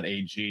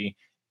betonline.ag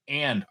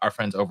and our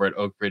friends over at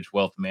Oak Ridge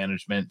Wealth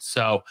Management.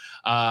 So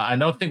I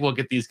don't think we'll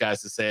get these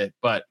guys to say it,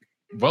 but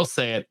we'll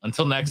say it.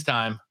 Until next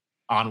time,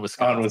 on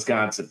Wisconsin. On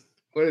Wisconsin.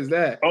 What is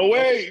that?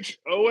 OH.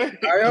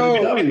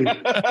 W.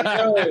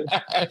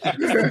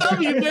 It's the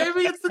W,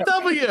 baby. It's the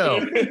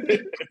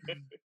W.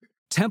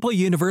 Temple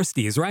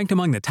University is ranked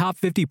among the top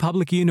 50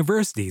 public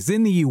universities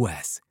in the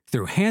U.S.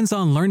 Through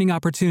hands-on learning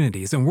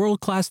opportunities and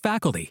world-class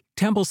faculty,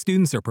 Temple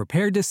students are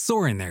prepared to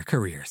soar in their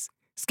careers.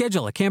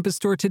 Schedule a campus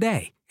tour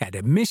today at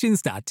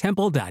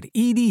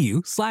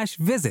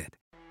admissions.temple.edu/visit.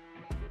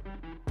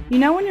 You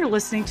know when you're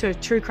listening to a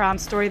true crime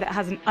story that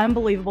has an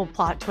unbelievable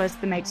plot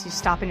twist that makes you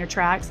stop in your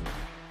tracks?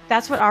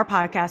 That's what our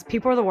podcast,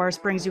 People Are the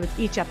Worst, brings you with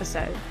each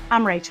episode.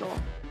 I'm Rachel.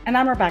 And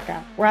I'm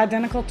Rebecca. We're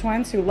identical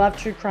twins who love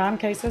true crime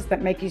cases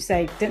that make you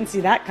say, didn't see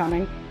that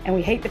coming, and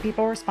we hate the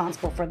people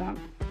responsible for them.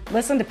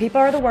 Listen to People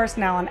Are the Worst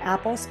now on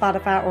Apple,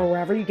 Spotify, or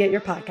wherever you get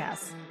your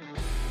podcasts.